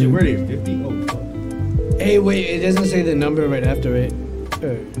 Wow. Oh, shit, dude. where are you? 50? Oh, fuck. Hey, wait, it doesn't say the number right after it.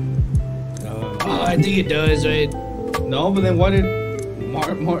 Oh, I think it does, right? No, but then why did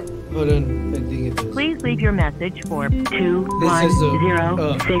Mark? Hold on, I think it does. Please leave your message for This is the-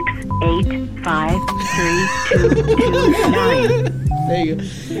 210-685-3229. There you go.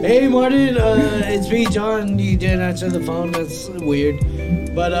 Hey, Martin, it's me, John. You didn't answer the phone. That's weird.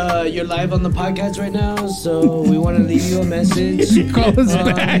 But you're live on the podcast right now, so we want to leave you a message. Call us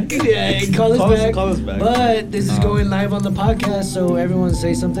back. Yeah, call us Call us back. But this is going live on the podcast, so everyone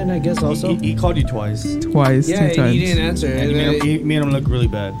say something, I guess, also. He called you twice. Twice. Yeah, two and times. he didn't answer. And And he made him look really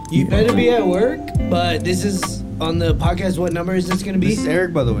bad. you better be at work, but this is on the podcast. What number is this going to be? This is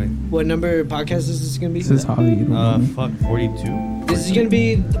Eric, by the way. What number podcast is this going to be? This is Holly. You don't know. Fuck 42. This is going to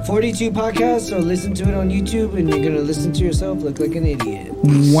be 42 podcasts, so listen to it on YouTube, and you're going to listen to yourself look like an idiot.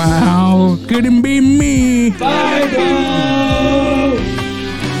 Wow. Couldn't be me. Bye, bro!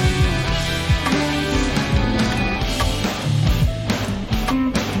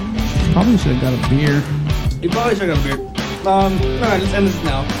 Probably should have got a beer. You probably should have got a beer. No, just end this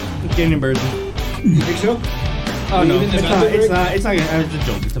now. It's getting embarrassing. You think so? Oh no, Even the it's not. bathroom It's break? not. It's not. It's a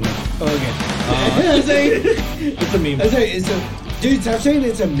joke. It's a mess. Oh, okay. I was like, It's a meme. I was like, it's a dude. Stop saying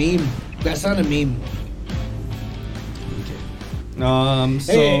it's a meme. That's not a meme.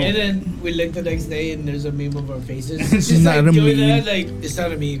 So Hey, and then we look the next day and there's a meme of our faces. It's just not like a doing meme. that, like it's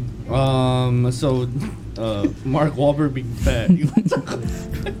not a meme. so Mark Wahlberg being fat.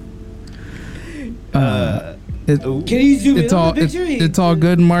 It- Ooh. Can you zoom it's in on all the picture? it's all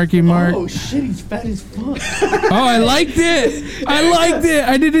good, Marky Mark. Oh shit, he's fat as fuck. Oh, I liked it. I liked it.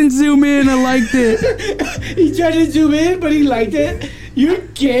 I didn't zoom in. I liked it. He tried to zoom in, but he liked it. You're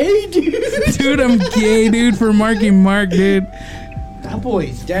gay, dude. Dude, I'm gay, dude, for Marky Mark, dude. That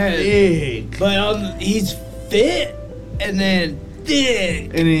boy's dead. Big. But he's fit and then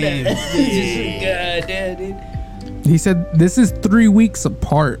thick. And then God damn, dude. He said this is 3 weeks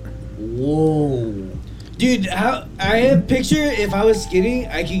apart. Whoa. Dude, how I have a picture. If I was skinny,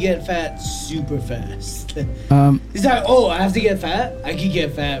 I could get fat super fast. He's like, oh, I have to get fat. I could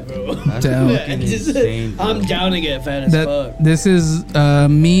get fat, bro. That's Damn. fucking insane. Bro. I'm down to get fat as fuck. This is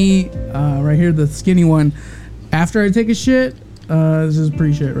me right here, the skinny one. After I take a shit, this is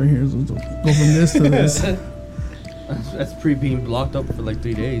pre-shit right here. So go from this to this. That's pre being blocked up for like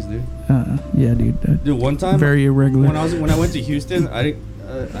 3 days, dude. Yeah, dude. Dude, one time Very irregular. when I went to Houston, I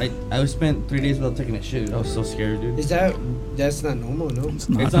spent 3 days without taking a shit. I was so scared, dude. That's not normal, no? It's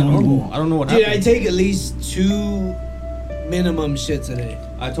It's not normal. I don't know what Dude, I happened. take at least 2 minimum shits a day.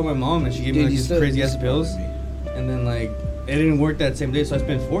 I told my mom and she gave me Dude, like you these still- crazy you ass still pills, bother me. and then like it didn't work that same day, so I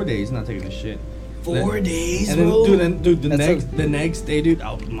spent 4 days not taking a shit. 4 days, And then, bro? dude, the That's next day, dude,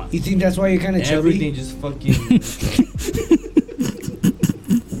 You think that's why you're kind of chubby? everything just fucking.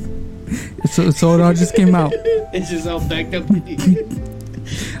 So it all just came out. It's just all backed up.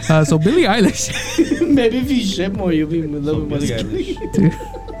 So Billie Eilish. Maybe if you shit more, you'll be a little bit more Billie skinny. Eilish.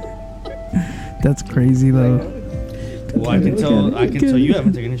 Dude. That's crazy though. Well, I can tell you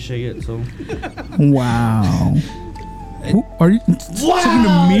haven't taken a shit yet, so. Wow. Who, are you talking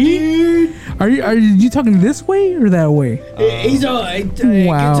to me? Dude. Are you talking this way or that way? He's all. I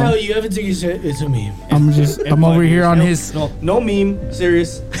Wow. can tell you haven't taken shit. It's a meme. I'm over here on his. No meme,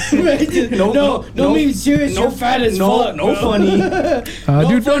 serious. no, meme. Serious. You're fat as fuck. No bro. funny.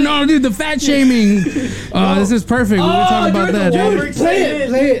 Dude, the fat shaming. This is perfect. We were talking about that, dude.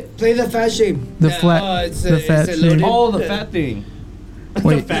 Play the fat shame. The flat- the fat shame. Oh, the fat thing.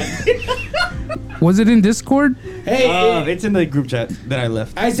 Wait, was it in Discord? Hey, It's in the group chat that I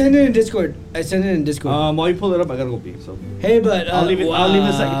left. I sent it in Discord. While you pull it up, I gotta go pee. So Hey, but I'll leave it. I'll leave it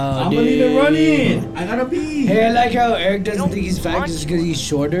a second. I'm gonna leave it running. I gotta pee. Hey, I like how Eric doesn't think he's fat just because he's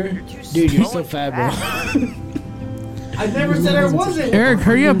shorter. Dude, you're so fat, bro. I never said I wasn't. Eric,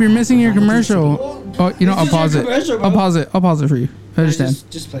 hurry up! You're missing your commercial. Oh, you know, I'll This is pause your it. commercial, bro. I'll pause it for you. I understand.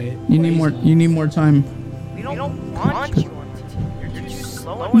 Just play it. You need more time. We don't want you on TV. You're too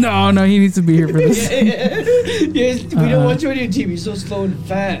slow. No, he needs to be here for this. Yes, we don't want you on your team. You're so slow and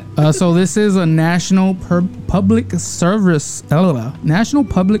fat. So this is a national public service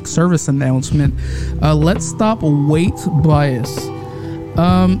announcement. Let's stop weight bias.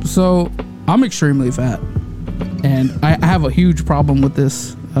 So I'm extremely fat, and I have a huge problem with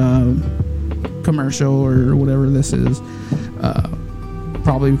this commercial or whatever this is.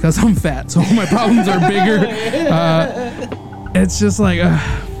 Probably because I'm fat, so all my problems are bigger. It's just like,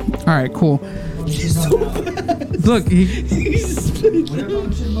 all right, cool. Look,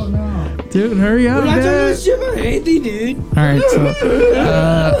 dude, hurry up, I'm not talking man. about shit about anything, dude. All right,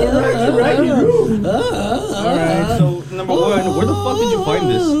 All right. So number one, where the fuck did you find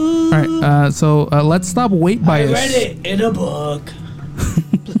this? all right. So let's stop weight I bias. read it in a book.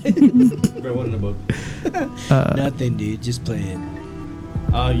 Read one in the book. Nothing, dude. Just play it.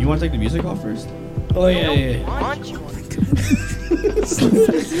 You want to take the music off first? Oh, yeah. Want you on TV.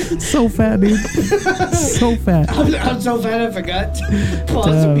 So fat, dude. So fat. I'm so fat I forgot to pause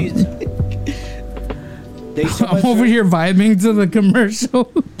the Damn. music. Thanks so much I'm over for, here vibing to the commercial.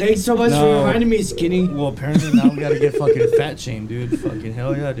 Thanks so much for No. reminding me, skinny. Well, apparently now we gotta get fucking fat shamed, dude. Fucking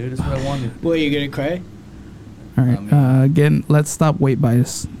hell yeah, dude. That's what I wanted. What, you gonna cry? All right. Again, let's stop weight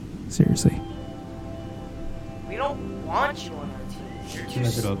bias. Seriously. We don't want you on TV. You're too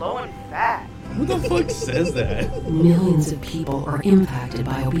Mess it up. slow and fat. Who the fuck says that? Millions of people are impacted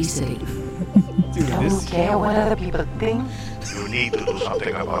by obesity. Dude, Don't care what other people think. You need to do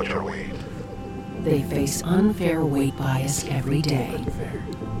something about your weight. They face unfair weight bias every day.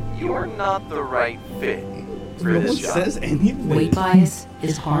 You're not the right fit for no one this job. says anything. Weight bias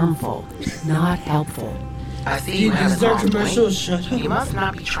is harmful, not helpful. I see you Dude, have this is our lost commercial. weight. Shut You up. must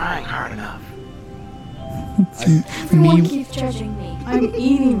not be trying hard enough. Everyone Me- keeps judging me. I'm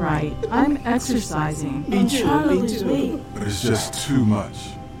eating right. I'm exercising. Me I'm too, trying to me lose too. weight. But it's just too much.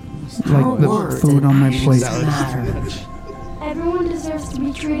 like the food on my plate. Everyone deserves to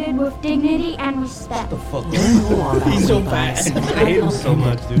be treated with dignity and respect. He's so fat. I hate him so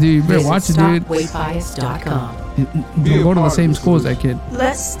much, dude. Dude, you better watch it, dude. StopWeightBias.com. You go to the same school as that kid.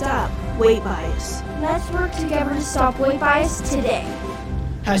 Let's stop weight bias. Let's work together to stop weight bias today.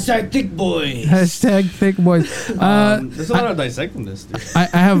 Hashtag thick boys. Hashtag thick boys. There's a lot of dissecting this, dude.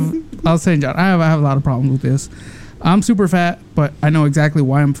 I was saying, John, I have a lot of problems with this. I'm super fat, but I know exactly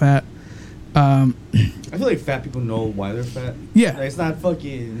why I'm fat. I feel like fat people know why they're fat. Yeah. Like, it's not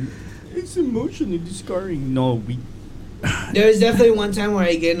fucking. It's emotionally scarring. No, There was definitely one time where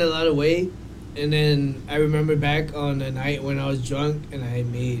I gained a lot of weight, and then I remember back on a night when I was drunk and I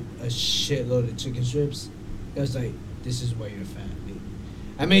made a shitload of chicken strips. I was like, this is why you're fat, dude.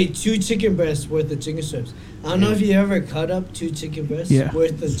 I made 2 chicken breasts worth of chicken strips. I don't know if you ever cut up 2 chicken breasts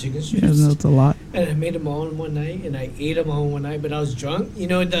worth of chicken strips. Yeah, that's a lot. And I made them all in one night, and I ate them all in one night, but I was drunk. You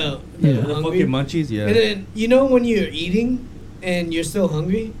know, the the hungry. fucking munchies, yeah. And then, you know when you're eating and you're still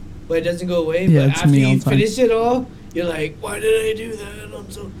hungry, but it doesn't go away? Yeah, but it's after me all you the time. finish it all, you're like, why did I do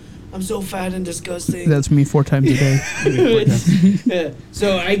that? I'm so fat and disgusting. That's me 4 times a day. Yeah.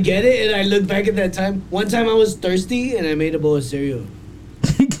 So I get it, and I look back at that time. One time I was thirsty, and I made a bowl of cereal.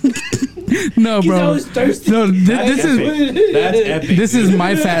 No, bro. I was thirsty. No, this is That's epic. this is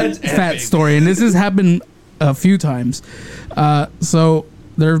my fat story, and this has happened a few times. So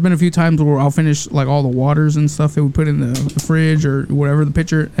there have been a few times where I'll finish like all the waters and stuff that we put in the fridge or whatever, the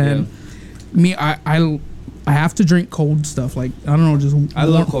pitcher, and I have to drink cold stuff. Like, I don't know, just I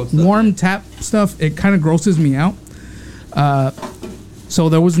love cold stuff, warm tap stuff. It kind of grosses me out. So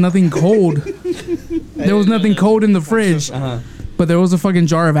there was nothing cold. There was nothing cold in the fridge. But there was a fucking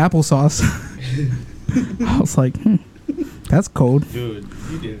jar of applesauce. I was like, that's cold. Dude,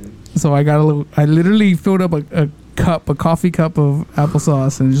 you didn't. So I I literally filled up a coffee cup of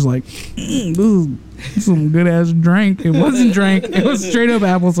applesauce and just like, this is some good ass drink. It wasn't drink. It was straight up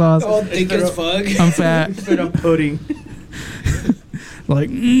applesauce. All thick as fuck. I'm fat. Straight up pudding. Like,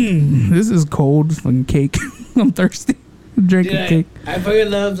 this is cold fucking cake. I'm thirsty. Drinking cake. I fucking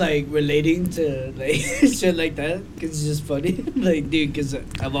love like relating to like shit like that because it's just funny. Like, dude, because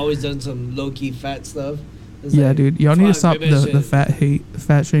I've always done some low key fat stuff. It's Yeah, like, dude. Y'all need to stop maybe I the should- fat hate, the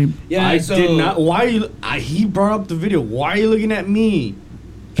fat shame. Yeah, I so, did not. Why are you? He brought up the video. Why are you looking at me? I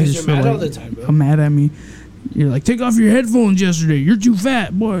Because just you're feel mad like all the time, bro. I'm mad at me. You're like, take off your headphones yesterday. You're too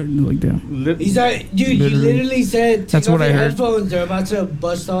fat, boy. And you're like, damn. He's like, dude, you Literally. literally said, take That's off what I your heard. headphones. They're about to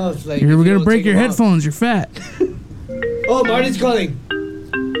bust off. Like, You're if you gonna don't break take your them off. headphones. You're fat. Oh, Marty's calling.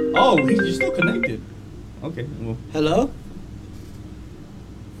 Oh, you're still connected. Okay. Well, Hello?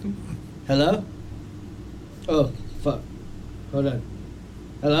 Hello? Oh, fuck. Hold on.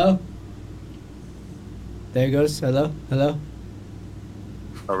 Hello? There it goes. Hello? Hello?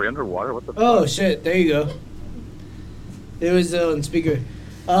 Are we underwater? What the Oh, shit. There you go. It was on speaker.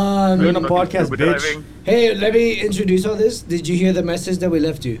 we're on a podcast, scuba bitch. diving? Hey, let me introduce all this. Did you hear the message that we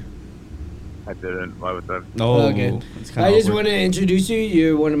left you? I didn't. Why was that? No. Okay. It's kinda I just awkward. want to introduce you.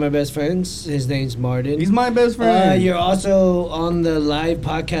 You're one of my best friends. His name's Martin. He's my best friend. You're also on the live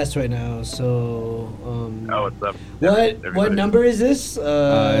podcast right now. So, Oh, what's up? what Everybody. number is this?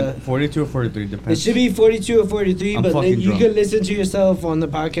 42 or 43 It depends. should be 42 or 43, I'm but fucking you drunk. can listen to yourself on the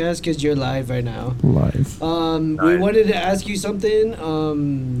podcast because you're live right now. Live. We Nice. wanted to ask you something.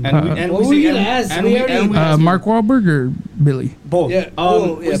 And what were you gonna ask? And We we, already- and we Mark Wahlberg or Billy? both. Yeah,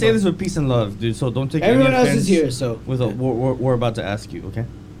 oh, we yeah, say both. this with peace and love, dude. So don't take Everyone any else offense is here, so. With what we're about to ask you, okay?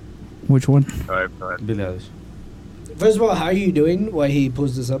 Which one? Go ahead. Billie Eilish. First of all, how are you doing? Why he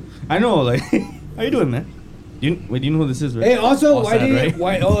pulls this up? I know, like, how you doing, man? Do you know who this is, right? Hey, also, All why sad, did right?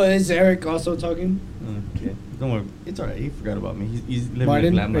 why? Oh, is Eric also talking? Okay, don't worry. It's alright. He forgot about me. He's living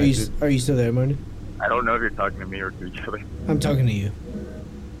Martin, in are you still there, Martin? I don't know if you're talking to me or to each other. I'm talking to you.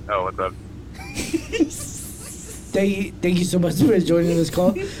 Oh, what's up? Thank you so much for joining this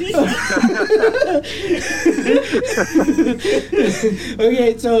call.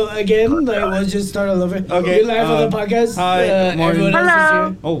 Okay, so again, like, we'll just start all over. Okay, You're live on the podcast. hi, Martin. Everyone else Hello.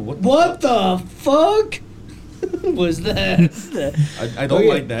 is here. Oh, What the fuck was that? I don't Okay.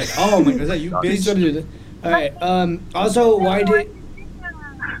 like that. Oh my god, is that you, Please don't bitch? do that. All right. Also, why did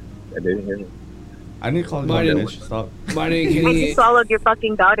I didn't hear you. I need to call you, Martin. bitch. Stop. Martin? Can I you? just swallowed your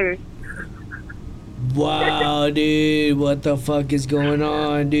fucking daughter. Wow, dude, what the fuck is going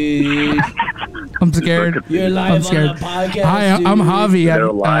on, dude? I'm scared. You're I'm live on scared. the podcast. Hi, I'm dude. Javi.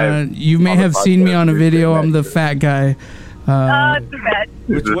 They're live You may on the have seen me podcast. on a video. You're I'm the fat guy. Too bad.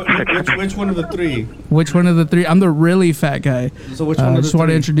 Which one of the three? Which one of the three? I'm the really fat guy. So which one of the Just want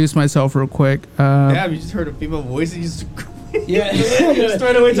to three? introduce myself real quick. Yeah, you just heard a female voice and you just Yeah.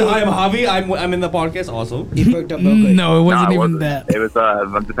 Straight away to I am Javi. I'm in the podcast also. He perked up real quick. No, it wasn't Nah, it even wasn't. that. It was,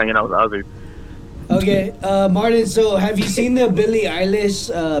 I'm just hanging out with Ozzy. Okay, Martin, so have you seen the Billie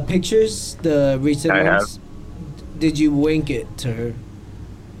Eilish pictures, the recent I ones? Did you wink it to her?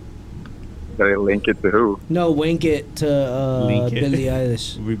 Did I link it to who? No, wink it to Link it. Billie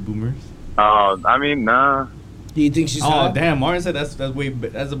Eilish. We boomers. I mean, nah. Do you think she's Oh hot? damn, Martin said that's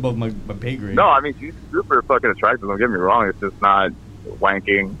above my pay grade. No, I mean, she's super fucking attractive. Don't get me wrong. It's just not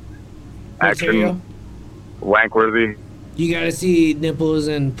wanking, Material? action, wank-worthy. You gotta see nipples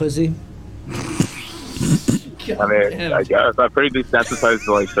and pussy. I mean, damn. I guess I'm pretty desensitized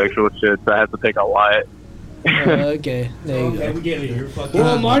to like sexual shit, so I have to take a lot. Okay, there you go. we get it. You're fucking.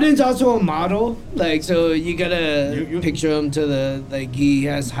 Well, Martin's also a model, like, so you gotta You- picture him to the, like, he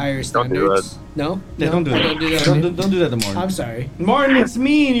has higher Don't do standards. No? Yeah, No? don't do I that. Don't do that. Don't do that to Martin. I'm sorry. Martin, it's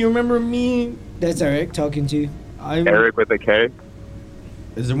me. You remember me? That's Eric talking to you. Eric with a K.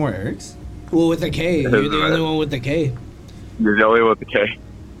 Is there more Erics? Well, with a K. You're the only one with the K. You're the only with the K.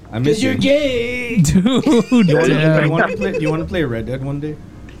 I miss Because you're gay. Dude, You yeah. want to play Red Dead one day?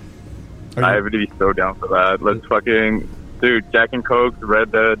 I would be so down for that. Let's fucking, dude, Jack and Coke,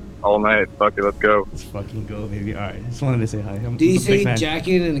 Red Dead, all night. Fuck it, let's go. Let's fucking go, baby. All right, just wanted to say hi. I'm Did he a big say fan.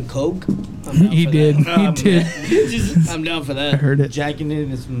 jacking and coke? He did. He did. I'm down for I that. heard it. Jacking it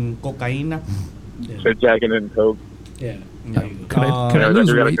and some cocaine. So Jack and Coke. Yeah. Could I Yeah, lose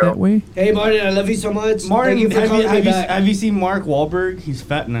we gotta weight go. that way? Hey, Martin, I love you so much. Martin, Thank you for calling me back. have you seen Mark Wahlberg? He's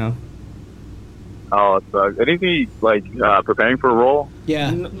fat now. Oh, it sucks. Anything like preparing for a role?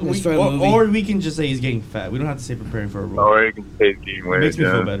 Yeah, it's for a movie. Or we can just say he's getting fat. We don't have to say preparing for a role. Or you can say it's getting It weird. makes me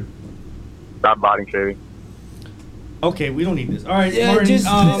feel better. Stop body shaving. Okay, we don't need this. All right, Yeah, Martin. just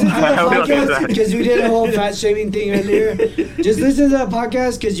listen to the We don't do podcast that. because we did a whole fat shaming thing earlier. Just listen to the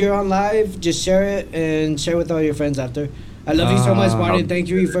podcast because you're on live. Just share it and share with all your friends after. I love you so much, Martin. Thank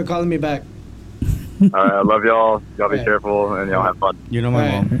you for calling me back. All right, I love y'all. Y'all be Right. careful and y'all have fun. You know my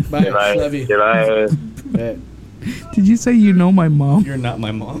All mom. right. Bye. Bye. Love you. Bye. Right. Did you say you know my mom? You're not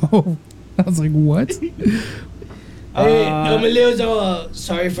my mom. Oh, I was like, what? Hey, Emilio's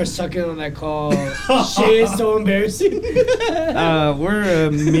sorry for sucking on that call. Shit, it's so embarrassing. We're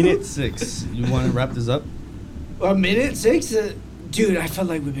minute 6. You want to wrap this up? A minute 6? Dude, I felt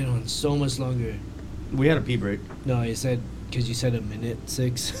like we've been on so much longer. We had a pee break. No, you said, because you said a minute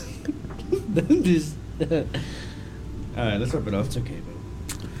 6. Just, All right, let's wrap it up. it's okay,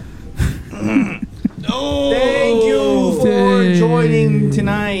 man. Thank you for Dang. joining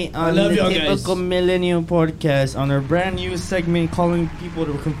tonight I on love the y'all guys. Typical Millennial Podcast on our brand new segment calling people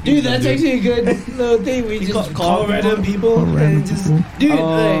to confuse Dude, them, that's actually a good little thing. We just call call random people Call random and just... people. Dude,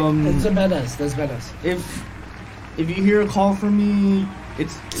 Um, that's a badass. That's badass. If you hear a call from me,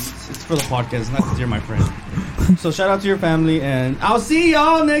 it's for the podcast, not because you're my friend. So shout out to your family, and I'll see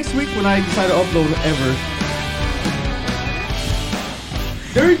y'all next week when I decide to upload ever.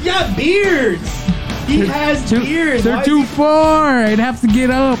 They got beards. He has beards. They're Why too is he- far. I'd have to get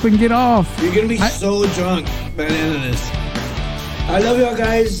up and get off. You're going to be so drunk by the end of this. I love y'all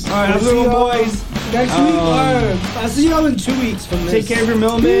guys. All right, I'll have see little y'all boys. Next week, or I'll see y'all in 2 weeks from this. Take care of your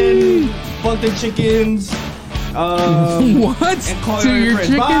mailman. Fuck the chickens. What? And call To your your friends.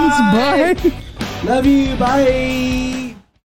 chickens? Bye. Bye. Love you. Bye.